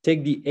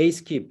 Take the A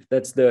skip.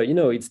 That's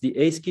it's the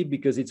A skip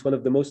because it's one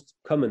of the most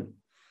common.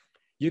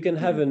 You can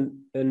have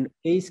an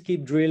A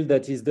skip drill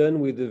that is done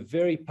with a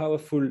very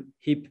powerful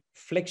hip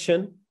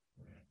flexion,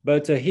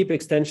 but a hip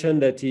extension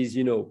that is,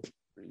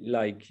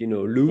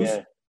 loose.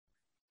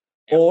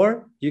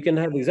 Or you can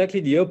have exactly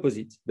the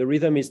opposite. The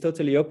rhythm is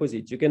totally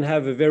opposite. You can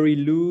have a very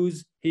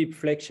loose hip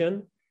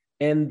flexion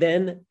and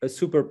then a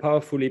super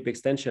powerful hip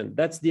extension.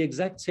 That's the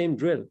exact same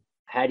drill.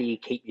 How do you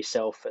keep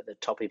yourself at the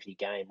top of your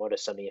game? What are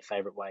some of your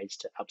favorite ways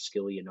to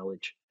upskill your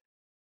knowledge?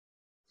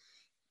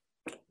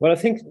 Well, I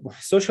think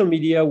social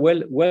media,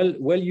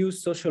 well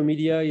used social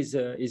media is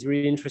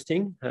really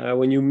interesting.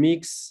 When you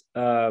mix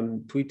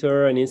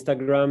Twitter and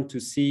Instagram to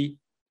see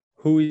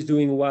who is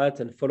doing what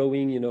and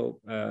following,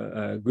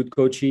 good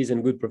coaches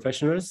and good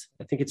professionals,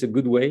 I think it's a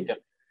good way.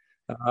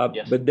 Yep.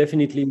 Yes. But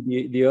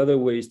definitely the other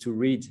way is to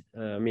read.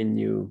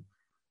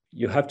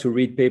 You have to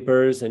read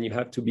papers, and you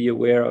have to be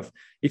aware of,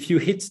 if you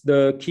hit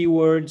the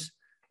keywords,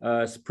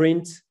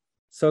 sprint,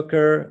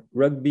 soccer,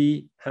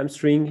 rugby,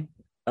 hamstring,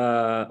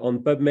 on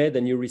PubMed,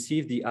 and you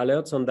receive the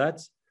alerts on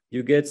that,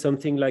 you get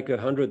something like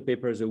 100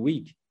 papers a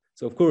week.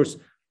 So of course,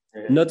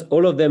 not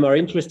all of them are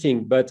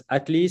interesting, but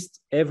at least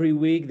every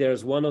week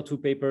there's 1 or 2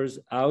 papers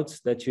out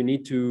that you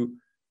need to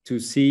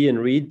see and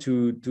read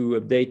to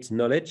update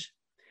knowledge.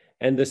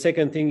 And the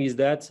second thing is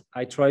that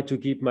I try to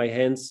keep my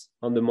hands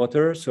on the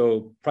motor.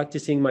 So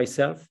practicing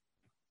myself,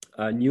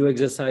 new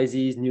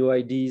exercises, new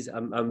ideas.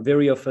 I'm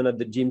very often at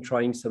the gym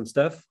trying some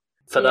stuff.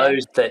 For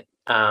those that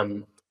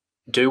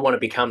do want to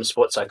become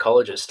sports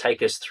psychologists,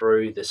 take us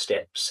through the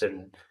steps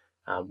and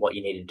what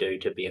you need to do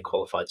to be a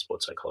qualified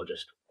sports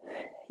psychologist.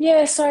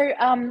 Yeah, so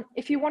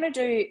if you want to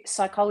do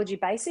psychology,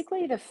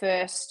 basically the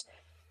first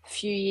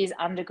few years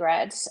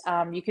undergrads,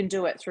 you can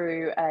do it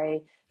through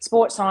a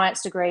sports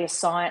science degree, a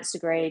science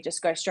degree,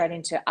 just go straight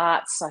into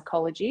arts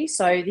psychology.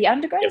 So the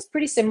undergrad is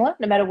pretty similar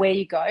no matter where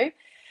you go.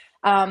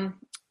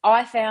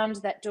 I found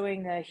that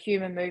doing the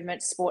human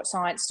movement sports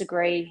science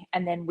degree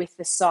and then with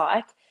the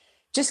psych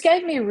just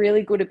gave me a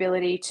really good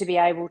ability to be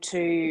able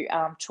to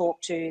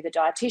talk to the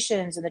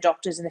dietitians and the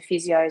doctors and the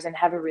physios and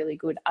have a really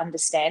good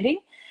understanding.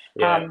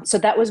 So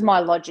that was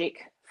my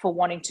logic for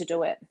wanting to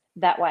do it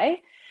that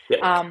way.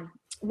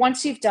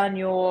 Once you've done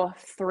your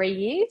 3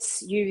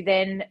 years, you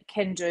then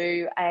can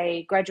do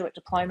a graduate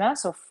diploma,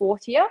 so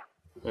 4th year,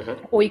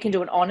 or you can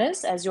do an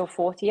honours as your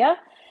 4th year.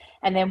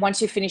 And then once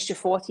you've finished your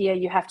 4th year,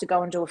 you have to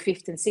go and do a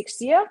 5th and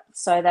 6th year.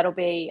 So that'll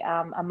be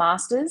a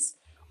master's,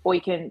 or you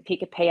can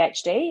pick a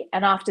PhD.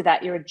 And after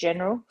that, you're a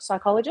general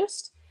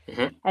psychologist.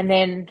 And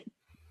then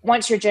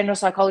once you're a general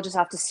psychologist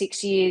after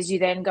 6 years, you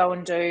then go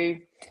and do,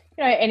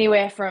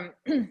 anywhere from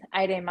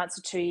 18 months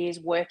to 2 years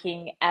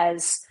working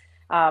as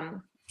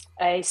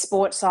a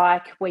sports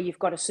psych where you've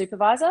got a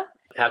supervisor.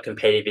 How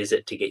competitive is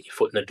it to get your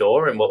foot in the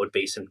door, and what would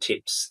be some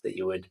tips that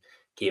you would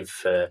give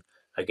for,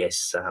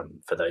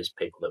 for those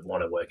people that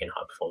want to work in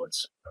high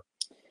performance?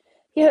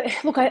 Yeah,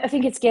 look, I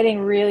think it's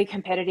getting really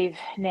competitive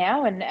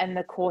now, and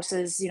the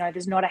courses,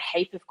 there's not a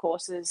heap of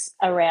courses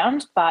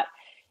around, but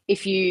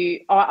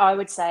I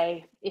would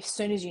say, as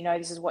soon as you know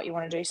this is what you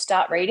want to do,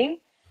 start reading.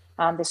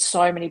 There's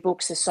so many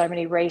books, there's so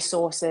many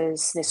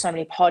resources, there's so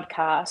many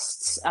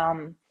podcasts,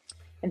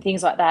 and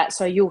things like that.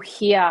 So you'll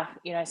hear,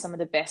 some of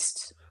the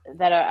best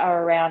that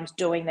are around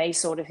doing these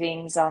sort of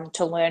things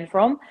to learn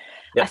from.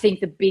 I think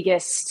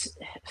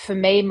for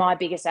me, my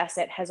biggest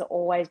asset has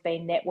always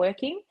been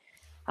networking.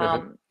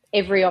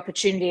 Every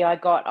opportunity I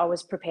got, I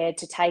was prepared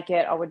to take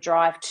it. I would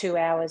drive 2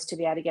 hours to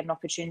be able to get an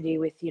opportunity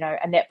with,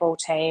 a netball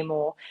team,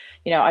 or,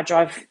 I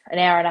drove an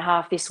hour and a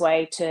half this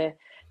way to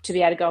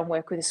be able to go and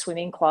work with a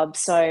swimming club.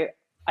 So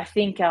I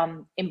think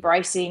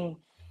embracing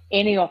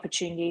any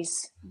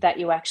opportunities that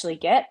you actually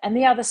get. And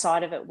the other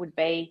side of it would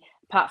be,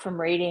 apart from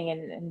reading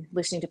and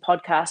listening to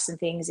podcasts and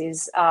things,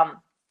 is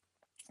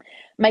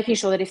making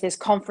sure that if there's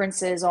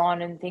conferences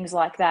on and things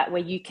like that,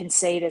 where you can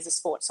see there's a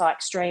sports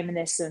psych stream and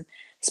there's some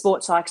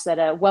sports psychs that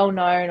are well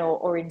known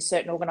or in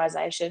certain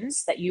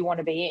organizations that you want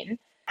to be in.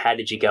 How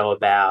did you go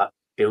about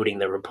building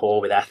the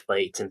rapport with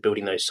athletes and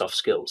building those soft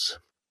skills?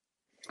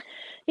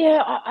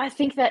 Yeah, I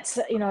think that's,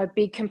 a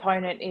big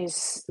component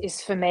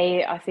is for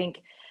me. I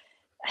think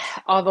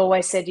I've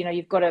always said,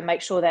 you've got to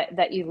make sure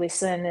that you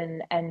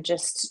listen and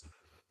just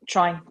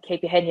try and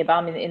keep your head in your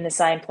bum in the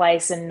same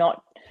place, and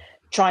not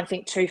try and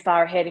think too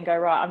far ahead and go,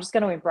 right, I'm just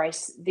going to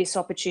embrace this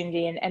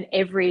opportunity. And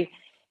every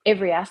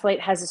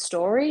athlete has a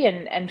story.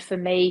 And for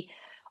me,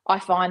 I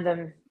find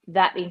them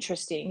that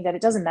interesting that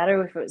it doesn't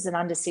matter if it was an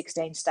under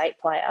 16 state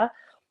player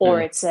or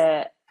it's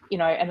an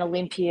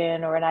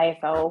Olympian or an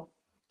AFL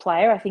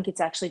player. I think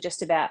it's actually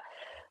just about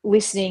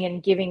listening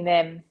and giving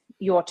them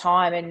your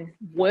time and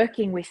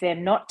working with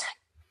them. Not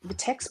the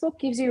textbook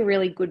gives you a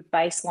really good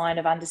baseline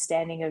of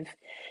understanding of,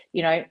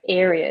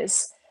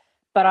 areas,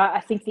 but I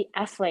think the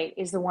athlete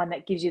is the one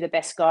that gives you the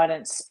best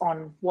guidance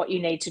on what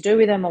you need to do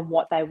with them and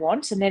what they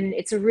want. And then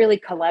it's a really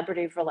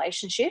collaborative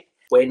relationship.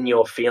 When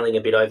you're feeling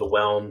a bit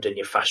overwhelmed and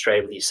you're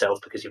frustrated with yourself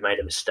because you've made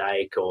a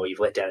mistake or you've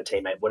let down a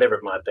teammate, whatever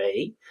it might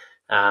be,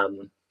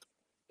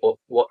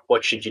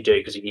 what should you do?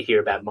 Because if you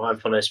hear about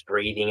mindfulness,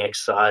 breathing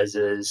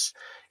exercises,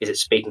 is it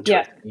speaking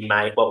to a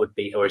teammate? What would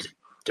be, or is it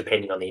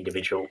depending on the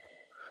individual?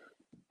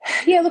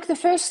 Yeah, look, the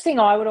first thing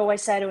I would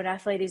always say to an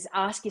athlete is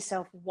ask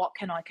yourself, what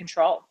can I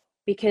control?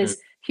 Because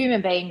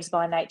human beings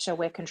by nature,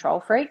 we're control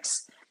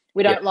freaks.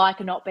 We don't like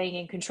not being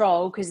in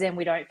control because then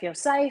we don't feel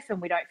safe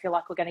and we don't feel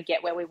like we're going to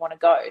get where we want to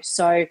go.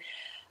 So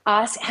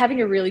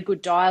having a really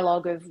good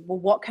dialogue of, well,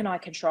 what can I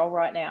control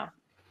right now?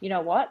 You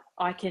know what?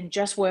 I can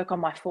just work on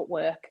my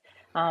footwork.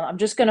 I'm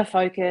just going to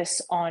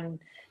focus on,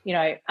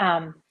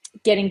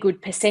 getting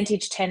good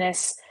percentage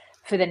tennis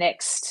for the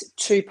next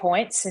 2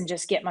 points and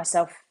just get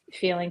myself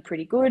feeling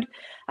pretty good.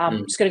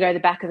 Just got to go to the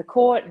back of the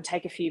court and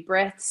take a few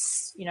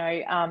breaths,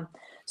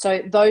 so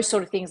those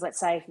sort of things, let's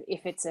say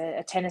if it's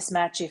a tennis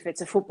match, if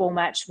it's a football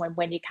match,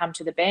 when you come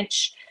to the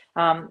bench,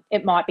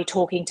 it might be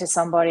talking to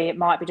somebody, it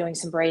might be doing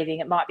some breathing,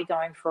 it might be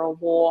going for a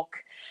walk.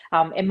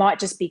 It might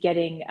just be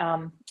getting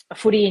a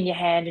footy in your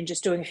hand and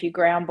just doing a few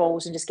ground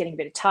balls and just getting a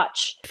bit of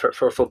touch.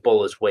 For a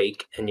footballer's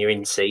week and you're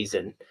in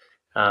season,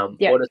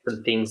 what are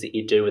some things that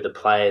you do with the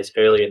players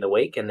earlier in the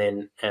week, and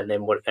then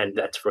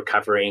that's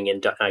recovering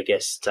and I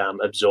guess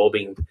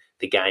absorbing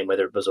the game,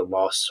 whether it was a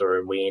loss or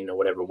a win or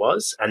whatever it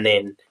was, and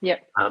then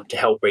to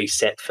help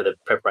reset for the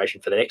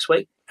preparation for the next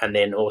week, and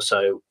then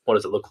also what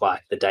does it look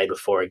like the day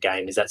before a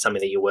game? Is that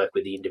something that you work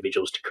with the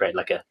individuals to create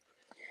like a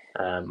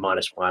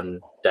 -1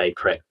 day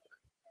prep?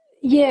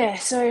 Yeah,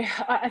 so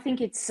I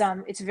think it's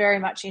very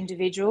much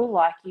individual.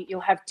 Like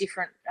you'll have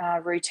different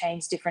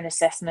routines, different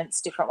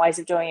assessments, different ways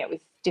of doing it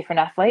with different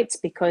athletes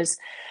because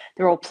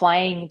they're all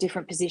playing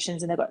different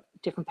positions and they've got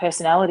different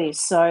personalities.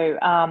 So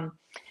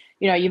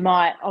you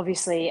might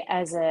obviously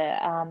as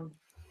a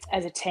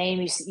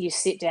team you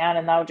sit down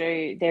and they'll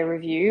do their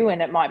review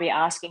and it might be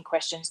asking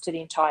questions to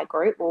the entire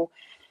group. Well,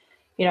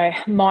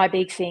 my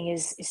big thing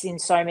is in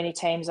so many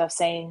teams I've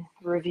seen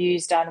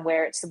reviews done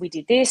where it's we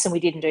did this and we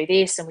didn't do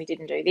this and we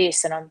didn't do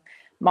this. And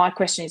my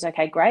question is,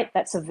 okay, great.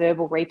 That's a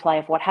verbal replay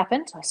of what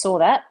happened. I saw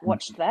that,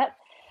 watched that.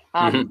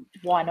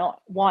 Why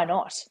not? Why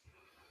not?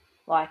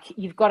 Like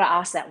you've got to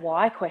ask that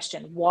why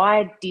question.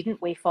 Why didn't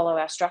we follow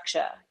our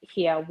structure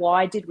here?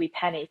 Why did we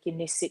panic in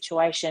this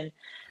situation?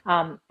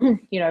 Why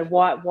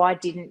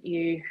didn't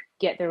you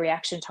get the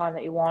reaction time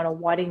that you want, or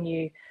why didn't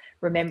you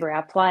remember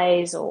our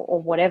plays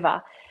or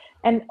whatever?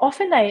 And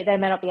often they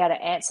may not be able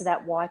to answer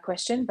that why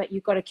question, but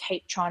you've got to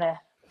keep trying to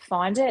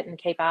find it and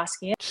keep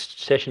asking it.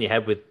 Session you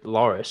had with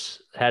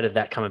Loris, how did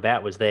that come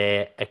about? Was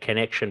there a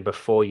connection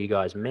before you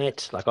guys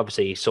met? Like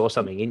obviously you saw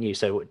something in you,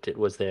 so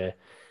was there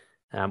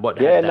how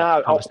did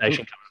that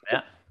conversation come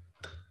about?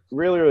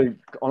 Really,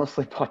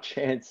 honestly, by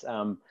chance.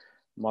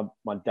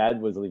 My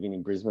dad was living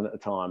in Brisbane at the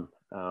time,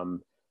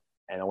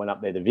 and I went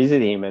up there to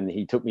visit him, and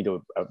he took me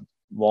to a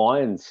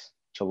Lions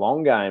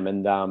Geelong game,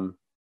 and I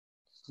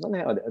don't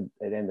know how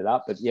it ended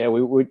up, but yeah,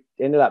 we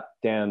ended up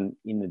down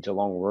in the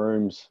Geelong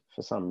rooms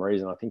for some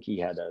reason. I think he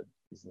had a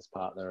business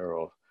partner,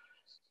 or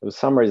there was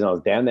some reason I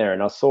was down there,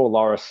 and I saw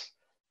Loris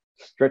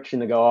stretching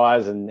the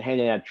guys and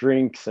handing out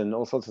drinks and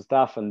all sorts of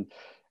stuff, and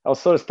I was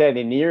sort of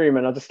standing near him,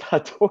 and I just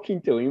started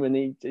talking to him, and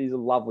he's a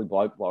lovely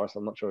bloke, Loris.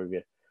 I'm not sure if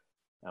you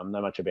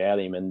know much about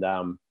him, and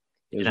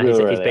he was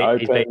really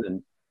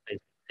open.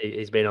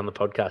 He's been on the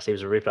podcast. He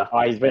was a ripper.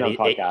 Oh, he's been on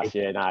podcast.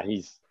 And he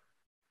was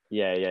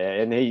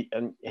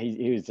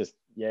just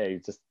he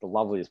was just the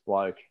loveliest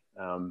bloke.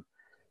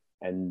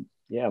 And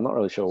yeah, I'm not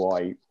really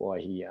sure why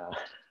he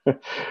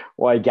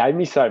why he gave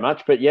me so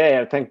much, but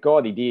yeah, thank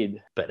God he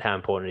did. But how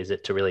important is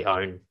it to really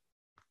own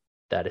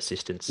that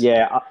assistance?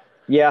 Yeah,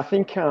 I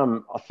think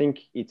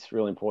it's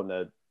really important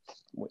that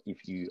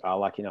if you are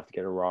lucky enough to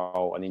get a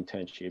role, an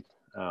internship,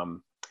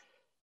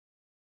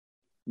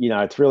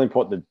 it's really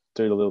important to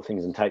do the little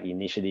things and take the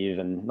initiative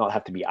and not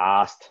have to be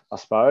asked, I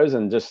suppose,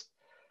 and just,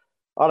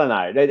 I don't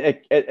know,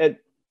 it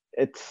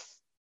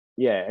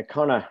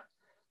kind of,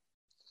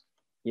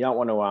 you don't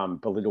want to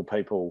belittle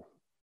people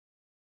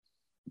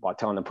by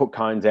telling them to put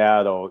cones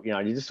out, or,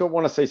 you just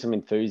want to see some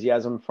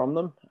enthusiasm from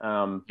them.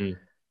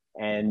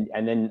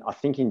 And then I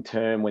think in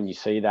turn, when you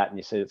see that and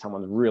you see that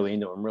someone's really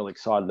into it and really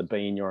excited to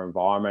be in your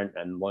environment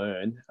and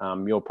learn,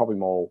 you're probably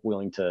more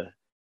willing to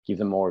give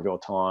them more of your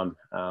time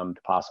to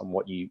pass on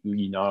what you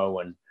know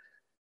and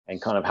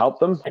kind of help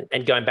them.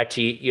 And going back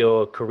to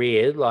your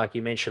career, like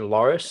you mentioned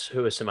Loris,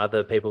 who are some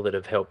other people that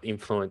have helped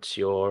influence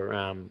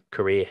your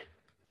career?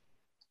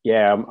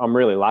 Yeah, I'm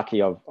really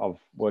lucky. I've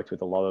worked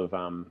with a lot of,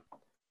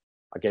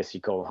 I guess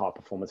you call them high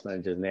performance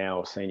managers now,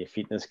 or senior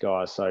fitness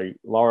guys. So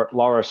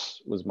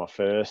Loris was my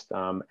first.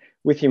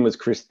 With him was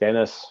Chris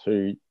Dennis,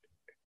 who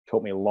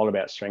taught me a lot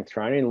about strength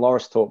training.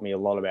 Loris taught me a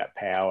lot about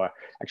power.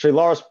 Actually,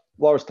 Loris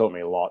taught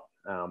me a lot.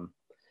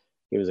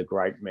 He was a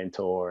great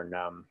mentor and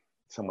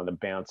someone to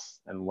bounce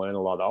and learn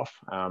a lot off.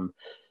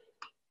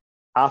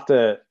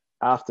 After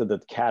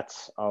the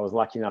Cats, I was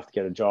lucky enough to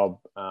get a job.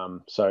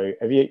 So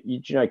do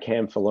you know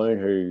Cam Falloon,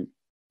 who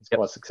is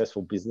quite a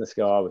successful business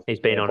guy? He's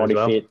been on as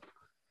well. Fit.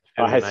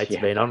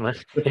 Been on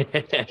with.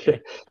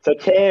 So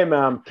Cam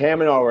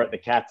and I were at the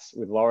Cats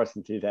with Loris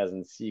in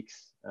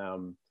 2006,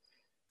 and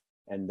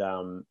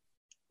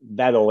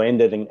that all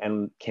ended,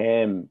 and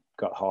Cam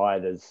got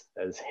hired as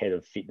head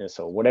of fitness,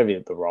 or whatever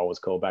the role was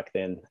called back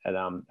then,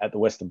 at the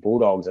Western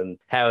Bulldogs. And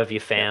how have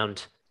you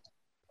found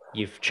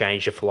you've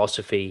changed your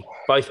philosophy,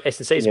 both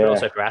S&Cs but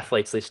also for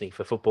athletes listening,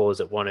 for footballers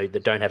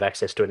that don't have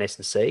access to an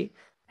S&C?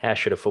 How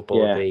should a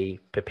footballer be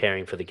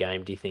preparing for the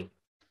game, do you think?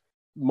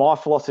 My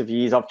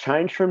philosophy is I've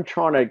changed from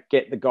trying to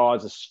get the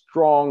guys as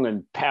strong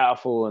and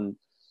powerful and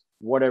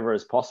whatever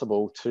as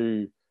possible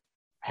to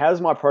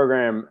how's my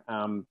program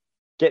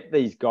get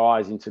these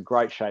guys into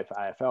great shape for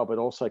AFL, but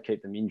also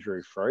keep them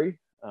injury free.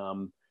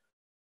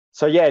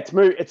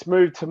 It's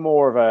moved to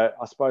more of a,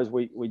 I suppose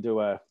we do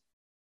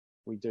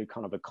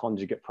kind of a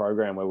conjugate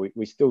program where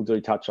we still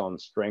do touch on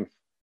strength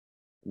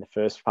in the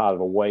first part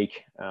of a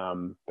week.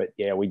 But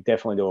yeah, we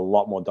definitely do a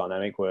lot more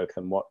dynamic work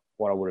than what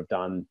I would have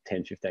done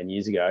 10, 15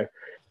 years ago.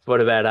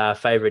 What about our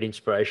favourite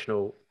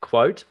inspirational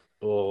quote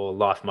or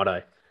life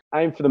motto?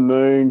 Aim for the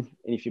moon,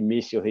 and if you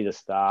miss, you'll hit a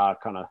star.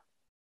 Kind of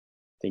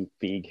think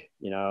big,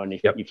 and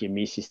if you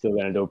miss, you're still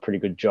going to do a pretty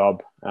good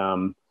job.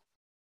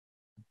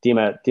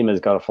 Dimmer's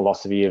got a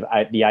philosophy of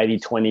the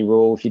 80-20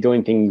 rule. If you're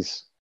doing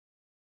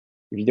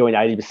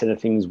 80% of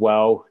things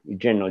well, you're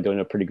generally doing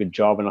a pretty good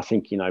job. And I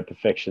think,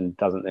 perfection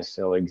doesn't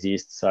necessarily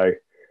exist. So,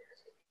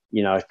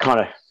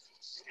 kind of,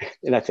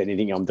 and that's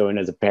anything I'm doing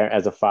as a parent,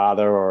 as a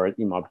father, or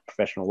in my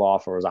professional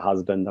life, or as a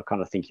husband. I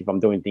kind of think if I'm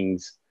doing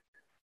things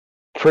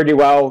pretty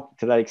well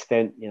to that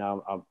extent,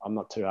 I'm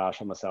not too harsh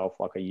on myself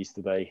like I used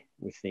to be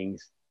with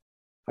things.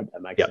 Hope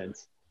that makes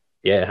sense.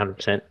 Yeah,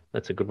 100%.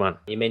 That's a good one.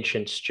 You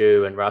mentioned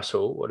Stu and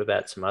Russell. What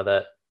about some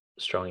other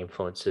strong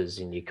influences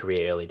in your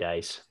career early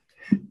days?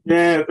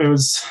 Yeah, it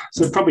was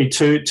probably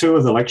two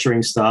of the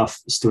lecturing staff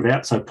stood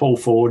out. So Paul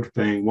Ford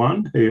being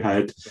one who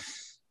had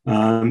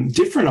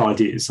different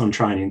ideas on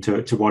training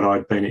to what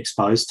I'd been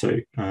exposed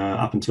to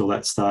up until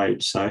that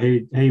stage. So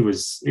he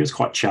was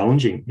quite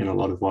challenging in a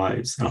lot of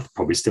ways, and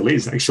probably still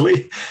is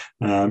actually.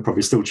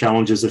 Probably still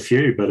challenges a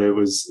few, but it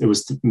was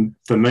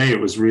for me it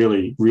was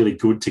really, really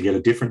good to get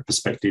a different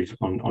perspective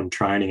on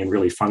training and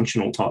really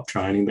functional type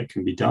training that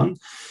can be done.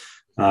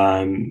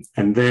 And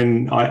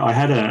then I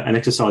had an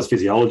exercise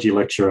physiology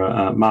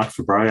lecturer, Mark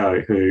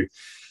Fabreo, who,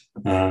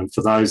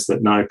 for those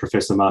that know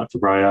Professor Mark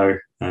Fabreo,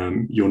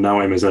 you'll know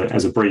him as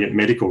a brilliant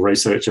medical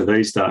researcher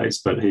these days,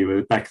 but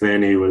back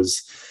then he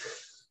was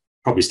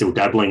probably still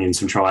dabbling in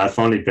some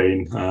triathlon. He'd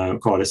been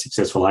quite a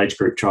successful age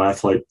group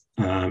triathlete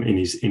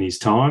in his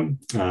time,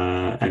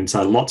 and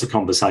so lots of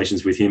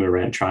conversations with him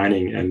around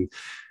training.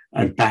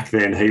 And back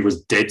then, he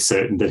was dead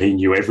certain that he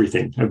knew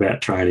everything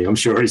about training. I'm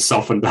sure he's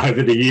softened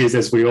over the years,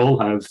 as we all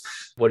have.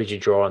 What did you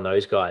draw on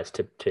those guys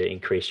to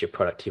increase your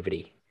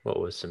productivity? What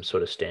was some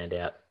sort of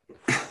standout?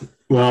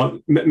 Well,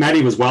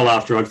 Matty was well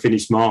after I'd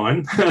finished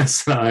mine.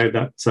 So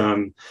that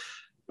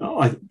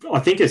I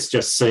think it's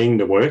just seeing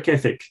the work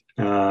ethic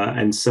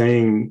and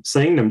seeing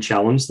them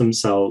challenge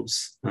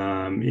themselves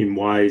in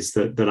ways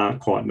that aren't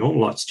quite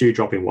normal, like Stu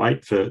dropping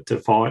weight to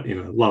fight in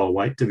a lower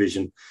weight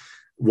division,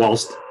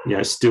 whilst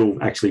still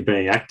actually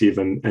being active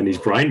and his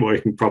brain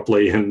working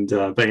properly and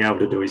being able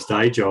to do his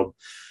day job.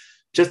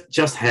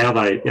 Just how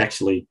they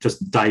actually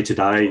just day to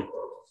day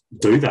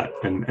do that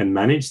and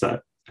manage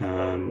that.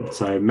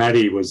 So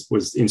Matty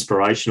was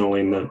inspirational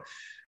in that,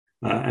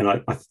 and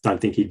I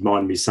don't think he'd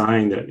mind me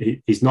saying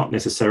that he's not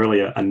necessarily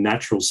a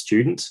natural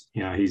student.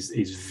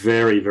 He's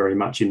very, very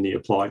much in the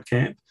applied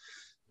camp,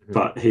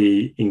 but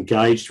he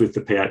engaged with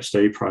the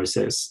PhD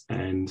process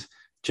and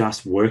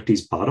just worked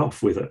his butt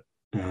off with it.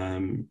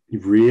 You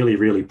really,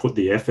 really put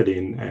the effort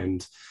in,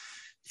 and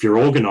if you're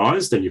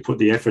organised and you put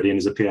the effort in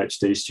as a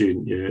PhD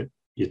student,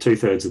 you're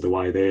 2/3 of the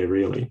way there,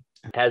 really.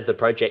 How's the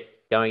project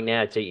going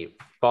now? So you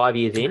 5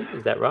 years in,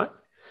 is that right?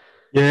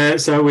 Yeah,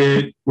 so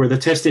we're the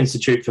test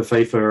institute for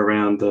FIFA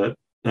around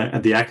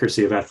the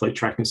accuracy of athlete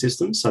tracking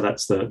systems. So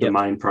that's the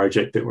main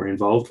project that we're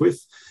involved with.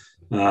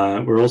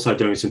 We're also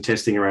doing some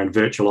testing around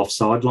virtual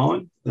offside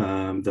line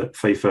that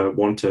FIFA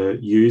want to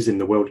use in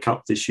the World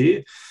Cup this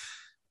year.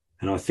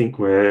 And I think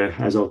we're,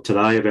 as of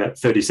today, about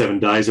 37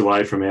 days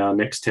away from our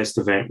next test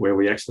event where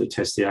we actually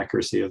test the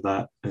accuracy of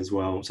that as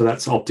well. So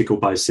that's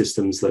optical-based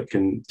systems that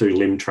can do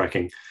limb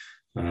tracking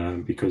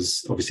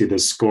because obviously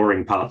there's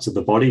scoring parts of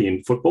the body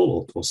in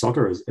football or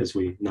soccer, as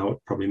we know it,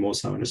 probably more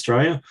so in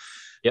Australia.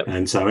 Yep.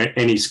 And so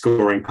any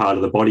scoring part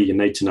of the body, you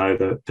need to know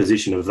the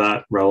position of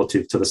that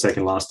relative to the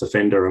second last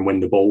defender and when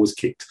the ball was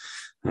kicked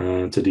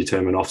to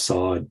determine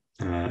offside.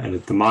 And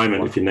at the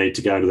moment, if you need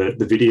to go to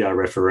the video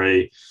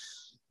referee,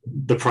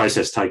 the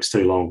process takes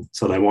too long.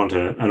 So they want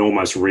an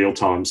almost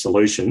real-time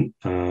solution,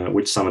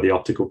 which some of the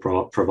optical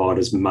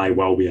providers may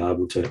well be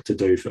able to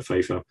do for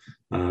FIFA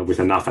with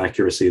enough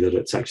accuracy that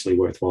it's actually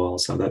worthwhile.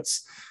 So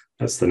that's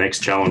the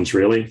next challenge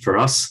really for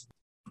us.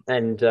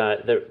 And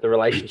the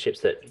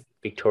relationships that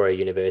Victoria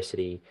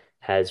University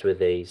has with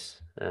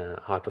these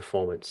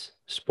high-performance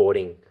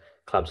sporting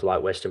clubs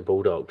like Western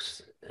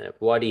Bulldogs,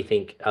 why do you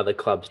think other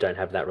clubs don't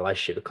have that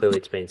relationship? Clearly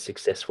it's been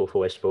successful for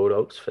West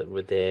Bulldogs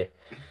with their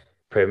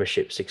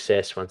premiership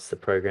success once the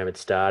program had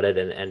started,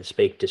 and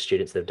speak to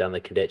students that have done the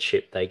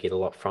cadetship, they get a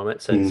lot from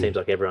it. So it seems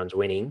like everyone's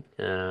winning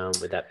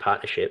with that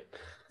partnership.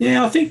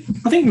 Yeah, I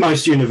think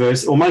most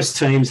universities or most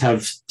teams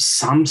have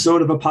some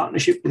sort of a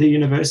partnership with the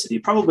university,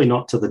 probably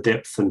not to the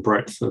depth and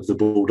breadth of the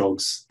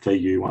Bulldogs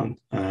VU one.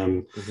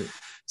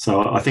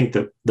 So I think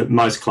that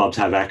most clubs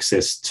have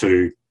access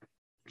to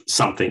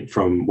something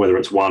from whether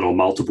it's one or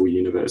multiple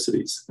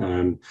universities.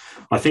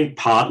 I think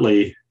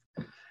partly,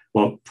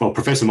 well,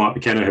 Professor Mike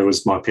McKenna, who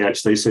was my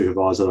PhD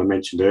supervisor I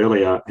mentioned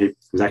earlier, he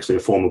was actually a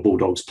former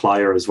Bulldogs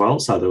player as well.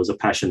 So there was a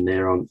passion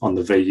there on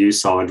the VU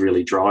side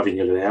really driving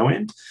it at our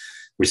end,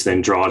 which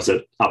then drives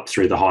it up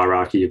through the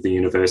hierarchy of the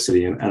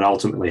university, and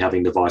ultimately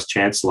having the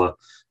Vice-Chancellor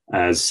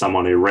as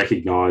someone who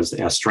recognised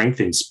our strength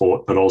in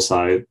sport, but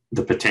also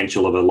the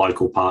potential of a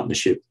local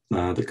partnership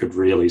that could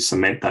really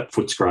cement that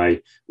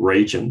Footscray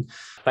region.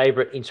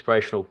 Favourite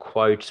inspirational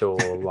quote or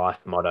life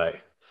motto?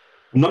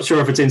 I'm not sure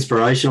if it's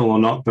inspirational or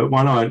not, but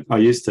one I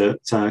used to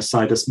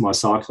say to my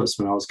cyclists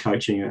when I was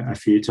coaching a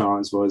few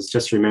times was,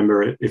 just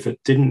remember, if it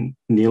didn't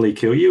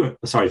kill you,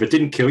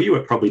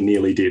 it probably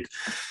nearly did.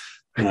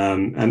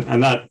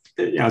 And that,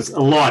 it's a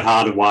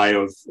light-hearted way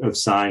of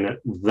saying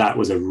that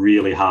was a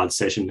really hard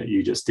session that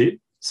you just did.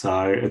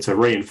 So it's a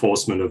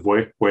reinforcement of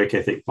work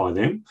ethic by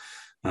them.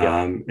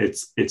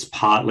 It's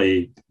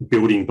partly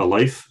building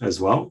belief as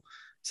well.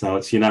 So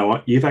it's, you know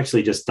what, you've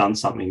actually just done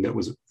something that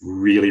was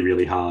really,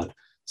 really hard.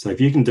 So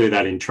if you can do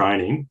that in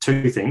training,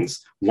 two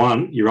things.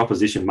 One, your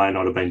opposition may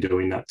not have been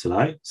doing that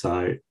today.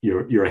 So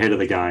you're ahead of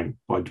the game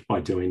by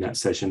doing that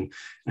session.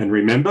 And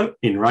remember,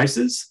 in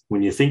races,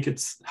 when you think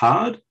it's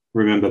hard,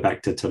 remember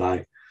back to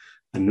today.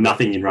 And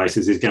nothing in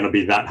races is going to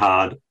be that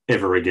hard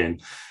ever again.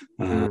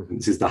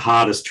 This is the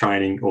hardest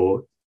training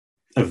or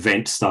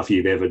event stuff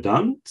you've ever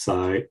done.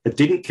 So it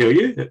didn't kill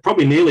you. It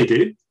probably nearly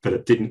did, but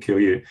it didn't kill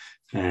you.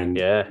 And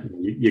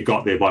you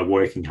got there by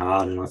working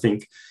hard. And I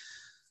think,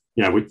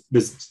 you know,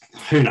 there's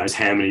who knows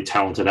how many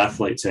talented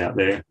athletes out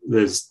there.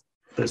 There's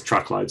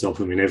truckloads of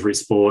them in every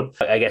sport.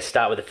 I guess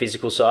start with the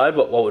physical side.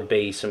 What would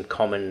be some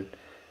common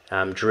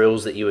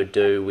drills that you would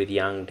do with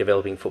young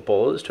developing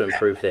footballers to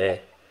improve their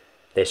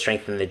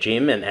strength in the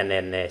gym and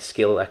then their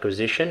skill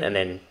acquisition, and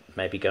then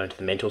maybe go into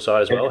the mental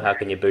side as well? How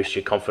can you boost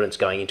your confidence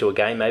going into a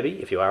game,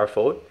 maybe, if you are a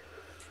forward?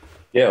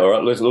 Yeah, all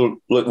right.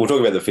 We'll talk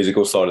about the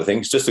physical side of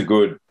things. Just a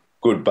good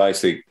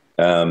basic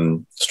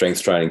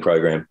strength training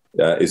program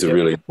is a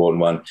really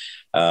important one.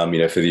 You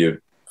know, for your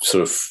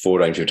sort of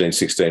 14, 15,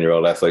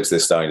 16-year-old athletes, they're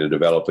starting to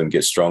develop and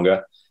get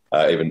stronger,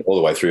 even all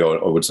the way through.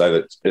 I would say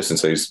that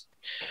S&C is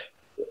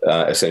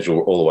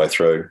essential all the way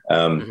through.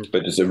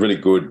 But it's a really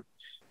good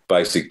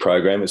basic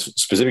program. It's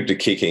specific to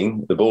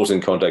kicking. The ball's in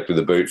contact with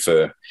the boot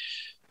for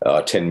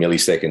 10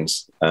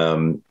 milliseconds.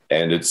 And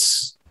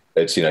it's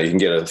you know, you can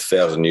get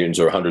 1,000 newtons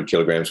or 100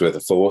 kilograms worth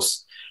of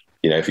force,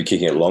 you know, if you're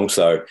kicking it long.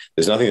 So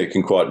there's nothing that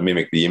can quite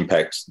mimic the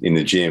impact in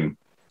the gym.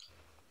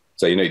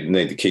 So you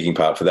need the kicking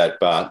part for that.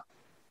 But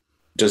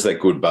just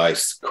that good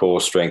base core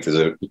strength is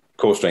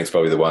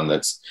probably the one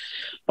that's,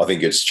 I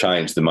think it's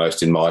changed the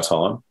most in my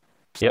time.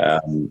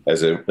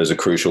 As a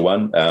crucial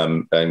one,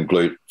 and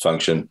glute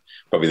function,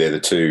 probably they're the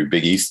two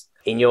biggies.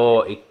 In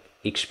your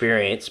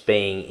experience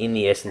being in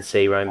the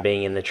S&C room,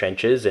 being in the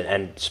trenches,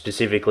 and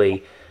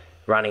specifically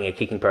running a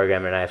kicking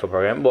program and an AFL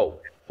program,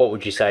 what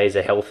would you say is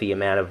a healthy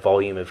amount of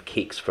volume of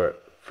kicks for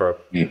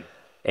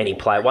any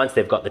player once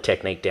they've got the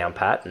technique down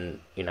pat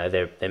and, you know,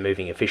 they're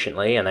moving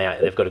efficiently and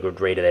they've got a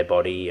good read of their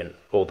body and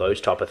all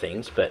those type of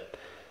things? But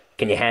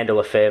can you handle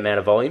a fair amount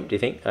of volume, do you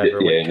think?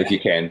 If you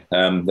can.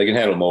 They can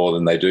handle more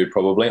than they do,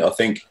 probably. I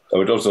think I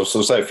would also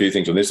say a few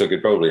things on this. I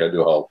could probably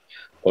do a whole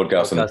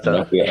podcast on it.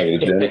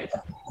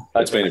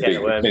 It's been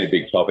a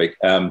big topic.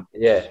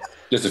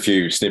 Just a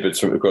few snippets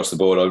from across the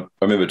board.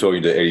 I remember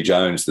talking to Eddie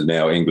Jones, the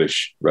now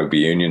English rugby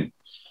union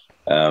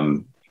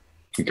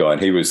guy,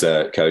 and he was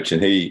coach,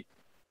 and he,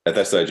 at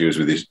that stage, he was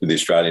with the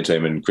Australian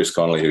team, and Chris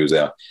Connolly, who was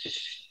our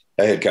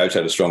head coach,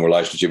 had a strong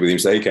relationship with him.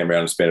 So he came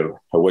around and spent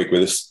a week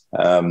with us.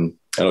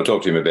 And I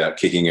talked to him about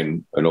kicking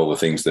and all the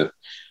things that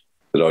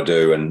I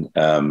do,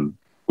 and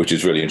which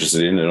he's really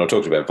interested in. And I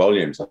talked about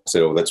volumes. I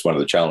said, "Oh, that's one of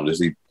the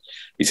challenges."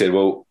 He said,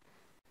 "Well,"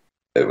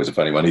 it was a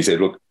funny one. He said,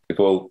 "Look,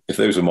 if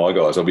those were my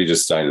guys, I'll be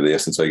just saying to the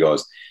S&C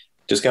guys,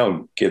 just go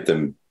and get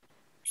them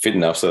fit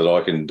enough so that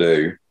I can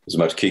do as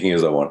much kicking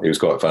as I want." He was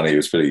quite funny. He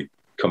was pretty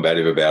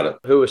combative about it.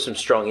 Who are some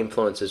strong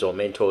influences or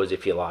mentors,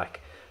 if you like?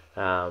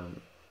 All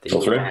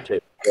three?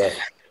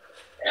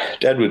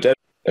 Dad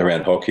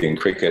around hockey and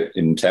cricket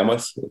in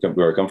Tamworth,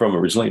 where I come from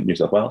originally, New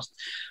South Wales.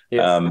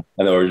 And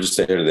they were just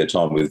ahead of their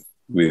time with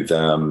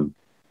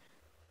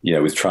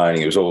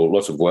training. It was all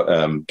lots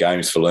of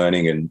games for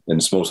learning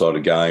and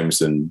small-sided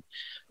games and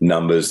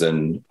numbers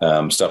and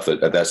stuff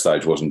that at that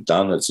stage wasn't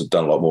done. It's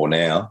done a lot more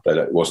now, but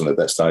it wasn't at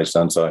that stage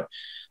done. So, you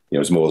know, it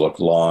was more like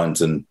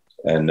lines and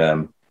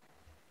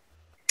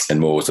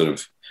more sort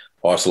of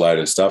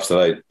isolated stuff.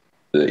 So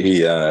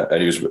he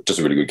was just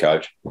a really good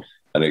coach,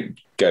 and it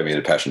gave me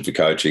the passion for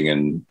coaching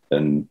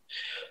and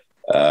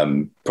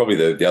probably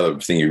the other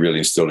thing he really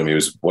instilled in me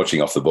was watching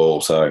off the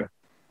ball. So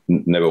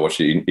he'd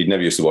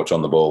never used to watch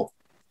on the ball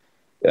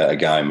a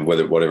game,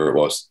 whatever it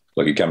was.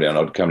 Like I'd come down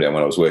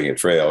when I was working at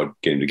Freo,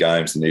 I'd get him to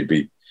games, and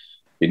he'd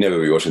never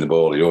be watching the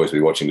ball. He'd always be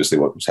watching to see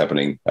what was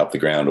happening up the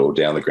ground or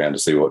down the ground to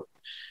see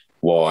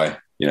why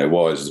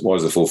is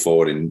the full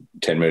forward in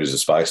 10 metres of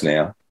space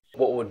now.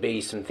 What would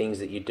be some things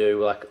that you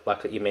do,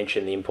 like you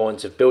mentioned, the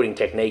importance of building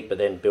technique, but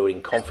then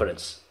building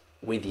confidence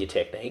with your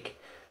technique,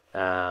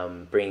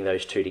 bringing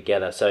those two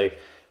together. So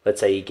let's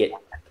say you get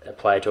a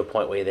player to a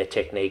point where their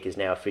technique is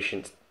now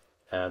efficient,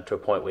 to a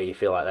point where you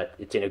feel like that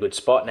it's in a good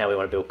spot. Now we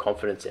want to build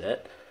confidence in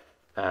it.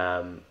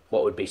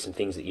 What would be some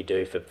things that you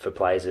do for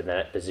players in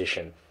that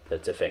position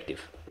that's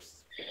effective?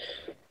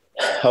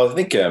 I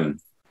think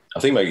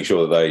making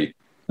sure that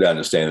they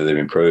understand that they've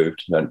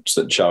improved and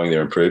showing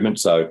their improvement.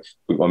 So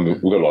we've got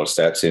a lot of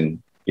stats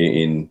in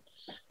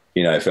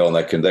AFL, and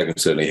that can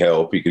certainly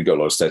help. You've got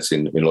a lot of stats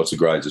in lots of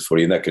grades of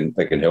footy, and that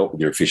can help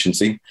with your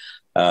efficiency.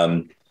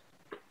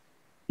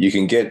 You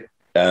can get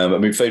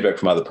feedback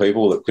from other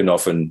people that can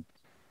often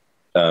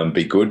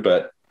be good,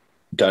 but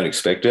don't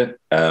expect it,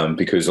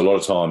 because a lot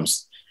of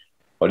times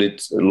a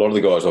lot of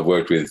the guys I've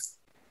worked with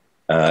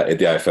at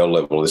the AFL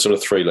level, there's sort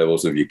of three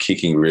levels of your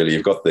kicking, really.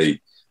 You've got the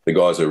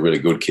guys who are really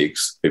good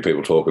kicks, who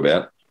people talk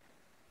about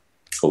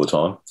all the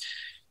time.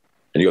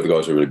 And you've got the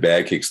guys who are really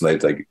bad kicks, and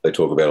they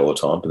talk about all the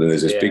time. But then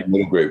there's this big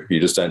middle group who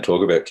you just don't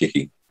talk about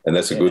kicking. And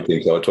that's a good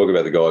thing. So I talk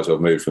about the guys who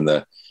have moved from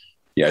they're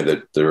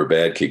a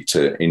bad kick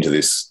into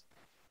this,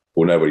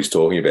 well, nobody's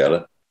talking about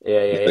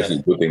it. That's a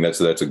good thing.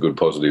 That's a good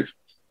positive.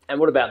 And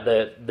what about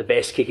the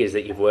best kickers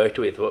that you've worked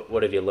with?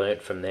 What have you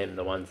learnt from them,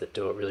 the ones that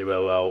do it really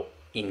well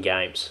in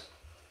games?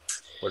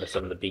 What are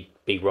some of the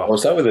big rocks? Well,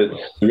 some of the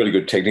really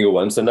good technical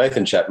ones. So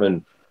Nathan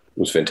Chapman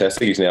was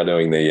fantastic. He's now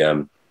doing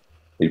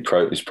his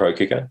pro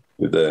kicker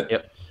with the.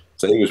 Yep.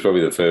 So he was probably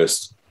the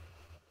first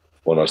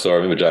one I saw. I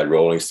remember Jade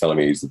Rawlings telling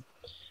me he's the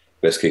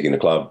best kick in the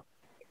club.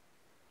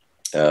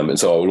 And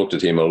so I looked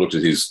at him. I looked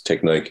at his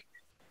technique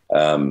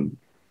a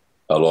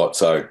lot.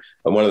 So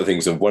and one of the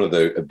things,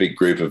 a big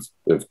group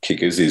of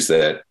kickers is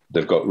that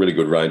they've got really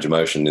good range of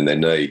motion in their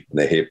knee and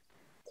their hip.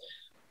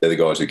 They're the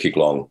guys who kick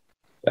long.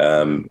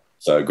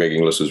 So Greg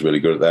Inglis was really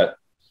good at that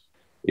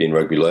in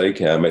rugby league.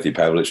 Matthew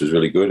Pavlich was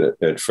really good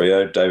at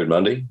Freo. David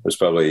Mundy's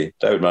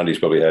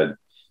probably had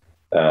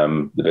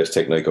the best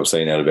technique I've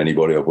seen out of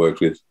anybody I've worked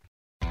with.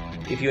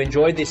 If you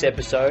enjoyed this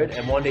episode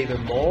and want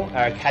even more,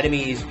 our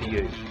academy is for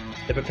you.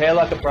 The Prepare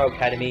Like a Pro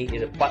Academy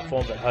is a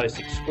platform that hosts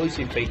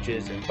exclusive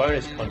features and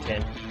bonus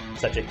content,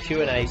 such as a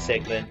Q&A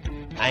segment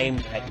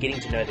aimed at getting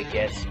to know the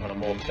guests on a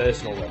more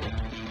personal level.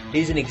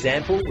 Here's an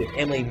example with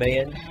Emily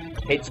Meehan,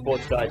 head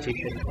sports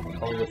dietitian of the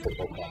Collingwood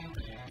Football Club.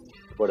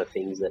 What are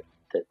things that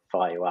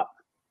fire you up?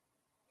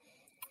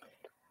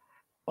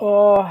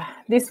 Oh,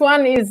 this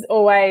one is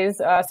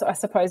always, I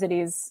suppose it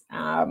is,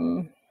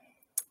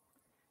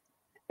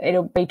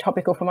 it'll be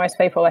topical for most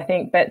people, I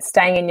think, but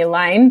staying in your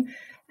lane.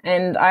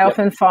 And I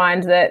often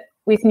find that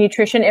with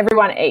nutrition,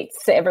 everyone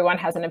eats, so everyone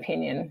has an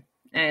opinion.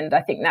 And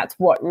I think that's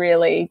what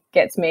really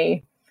gets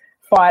me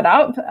fired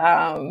up,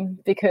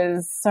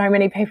 because so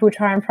many people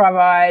try and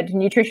provide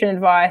nutrition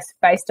advice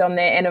based on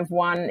their N of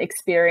 1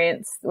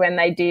 experience when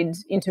they did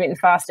intermittent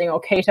fasting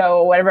or keto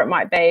or whatever it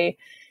might be.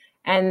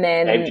 And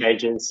then game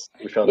changes,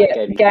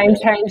 game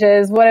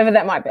changes, whatever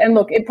that might be. And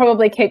look, it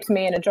probably keeps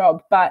me in a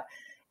job, but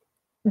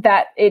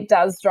that it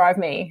does drive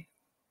me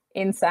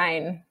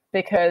insane,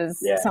 because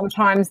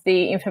sometimes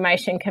the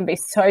information can be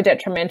so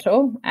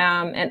detrimental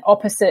and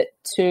opposite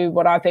to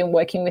what I've been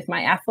working with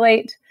my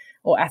athlete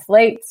or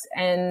athletes,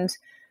 and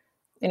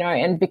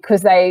and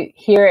because they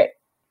hear it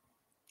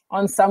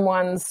on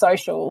someone's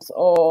socials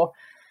or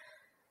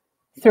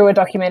through a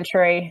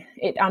documentary,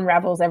 it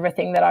unravels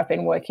everything that I've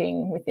been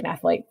working with an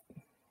athlete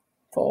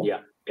for.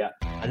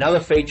 Another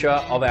feature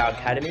of our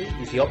academy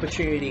is the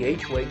opportunity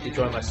each week to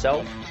join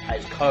myself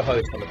as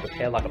co-host on the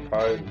Prepare Like a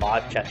Pro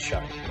live chat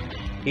show.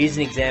 Here's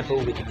an example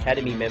with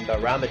Academy member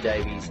Rama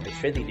Davies, the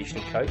strength and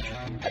conditioning coach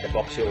at the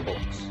Box Hill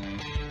Hawks.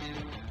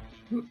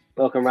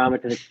 Welcome, Rama,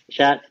 to the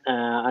chat.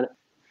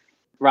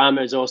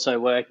 Rama has also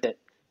worked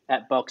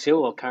at Box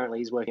Hill, or currently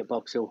he's working at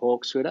Box Hill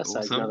Hawks with us.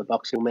 Awesome. So he's another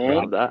Box Hill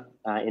man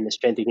in the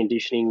strength and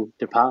conditioning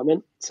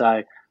department.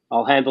 So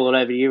I'll handle it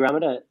over to you,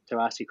 Rama, to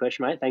ask your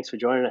question, mate. Thanks for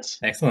joining us.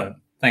 Excellent.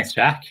 Thanks,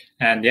 Jack.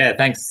 And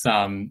thanks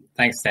Sam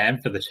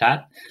for the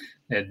chat.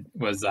 It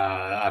was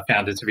I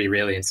found it to be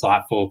really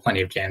insightful,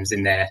 plenty of gems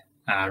in there,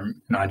 and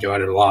I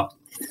enjoyed it a lot.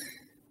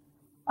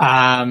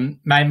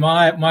 Mate,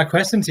 my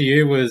question to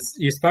you was,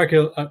 you spoke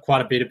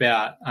quite a bit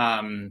about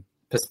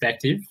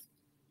perspective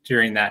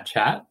during that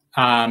chat.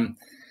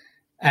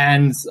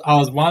 And I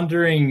was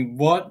wondering,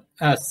 what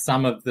are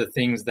some of the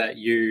things that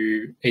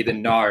you either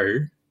know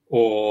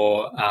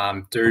or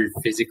do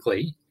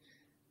physically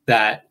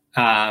that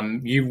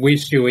you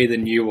wish you either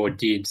knew or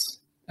did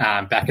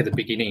back at the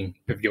beginning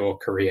of your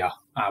career?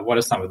 What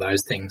are some of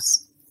those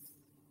things?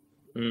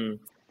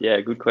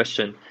 Yeah, good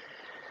question.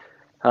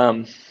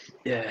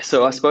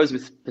 So I suppose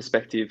with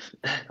perspective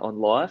on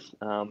life,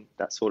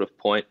 that sort of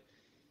point,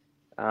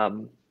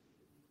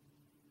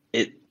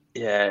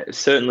 it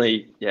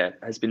certainly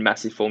has been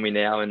massive for me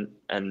now,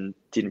 and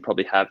didn't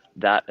probably have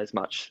that as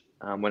much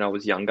when I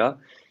was younger.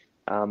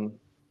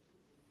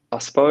 I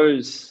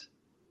suppose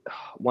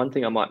one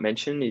thing I might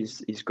mention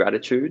is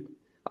gratitude.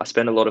 I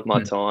spend a lot of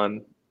my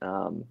time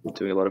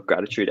doing a lot of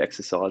gratitude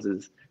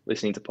exercises,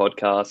 listening to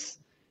podcasts,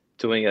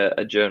 doing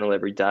a journal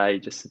every day,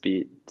 just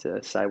to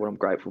say what I'm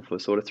grateful for,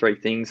 sort of 3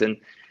 things. And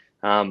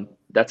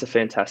That's a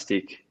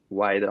fantastic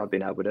way that I've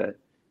been able to,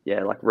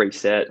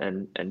 reset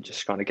and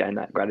just kind of gain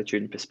that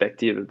gratitude and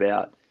perspective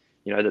about,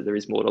 that there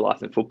is more to life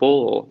than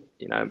football, or,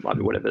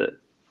 maybe whatever,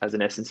 as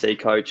an S&C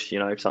coach,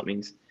 if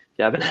something's,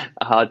 you're having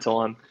a hard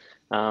time,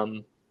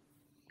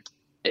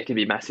 it can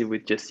be massive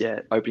with just,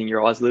 opening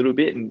your eyes a little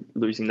bit and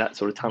losing that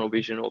sort of tunnel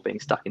vision or being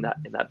stuck in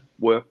that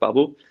work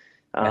bubble.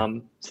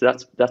 So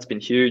that's been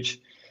huge.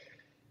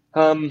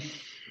 I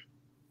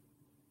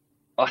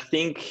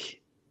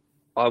think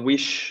I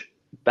wish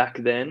back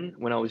then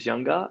when I was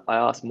younger, I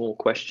asked more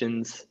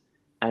questions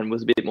and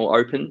was a bit more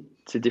open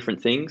to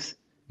different things.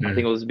 I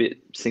think I was a bit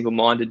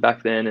single-minded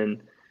back then,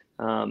 and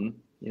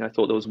I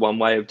thought there was one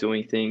way of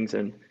doing things,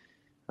 and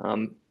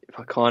if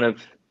I kind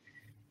of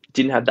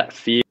didn't have that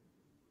fear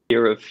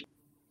of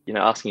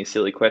asking a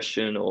silly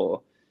question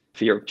or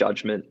fear of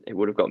judgment, it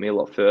would have got me a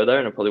lot further,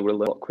 and I probably would have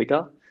learned a lot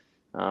quicker.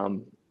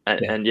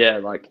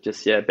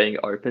 Being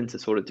open to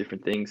sort of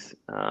different things,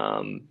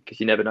 because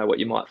you never know what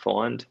you might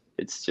find.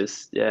 It's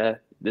just,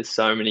 there's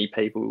so many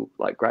people,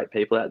 like great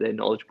people out there,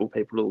 knowledgeable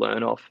people to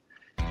learn off.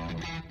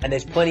 And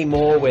there's plenty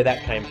more where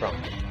that came from.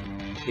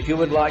 If you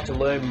would like to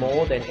learn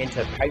more, then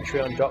enter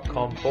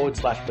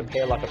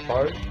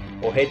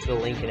patreon.com/preparelikeapro or head to the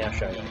link in our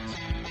show notes.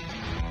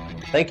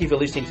 Thank you for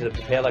listening to the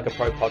Prepare Like a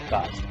Pro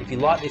podcast. If you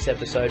like this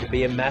episode, it'd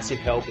be a massive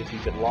help if you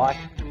could like,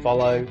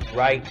 follow,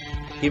 rate,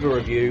 give a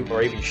review,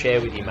 or even share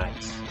with your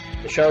mates.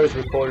 The show is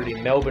recorded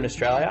in Melbourne,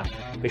 Australia.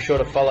 Be sure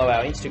to follow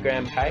our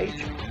Instagram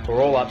page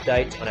for all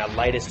updates on our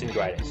latest and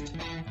greatest.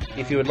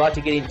 If you would like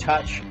to get in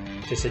touch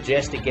to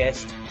suggest a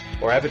guest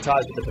or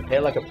advertise with the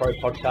Prepare Like a Pro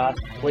podcast,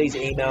 please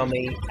email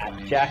me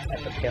at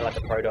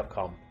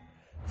jack@preparelikeapro.com.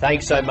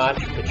 Thanks so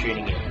much for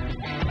tuning in.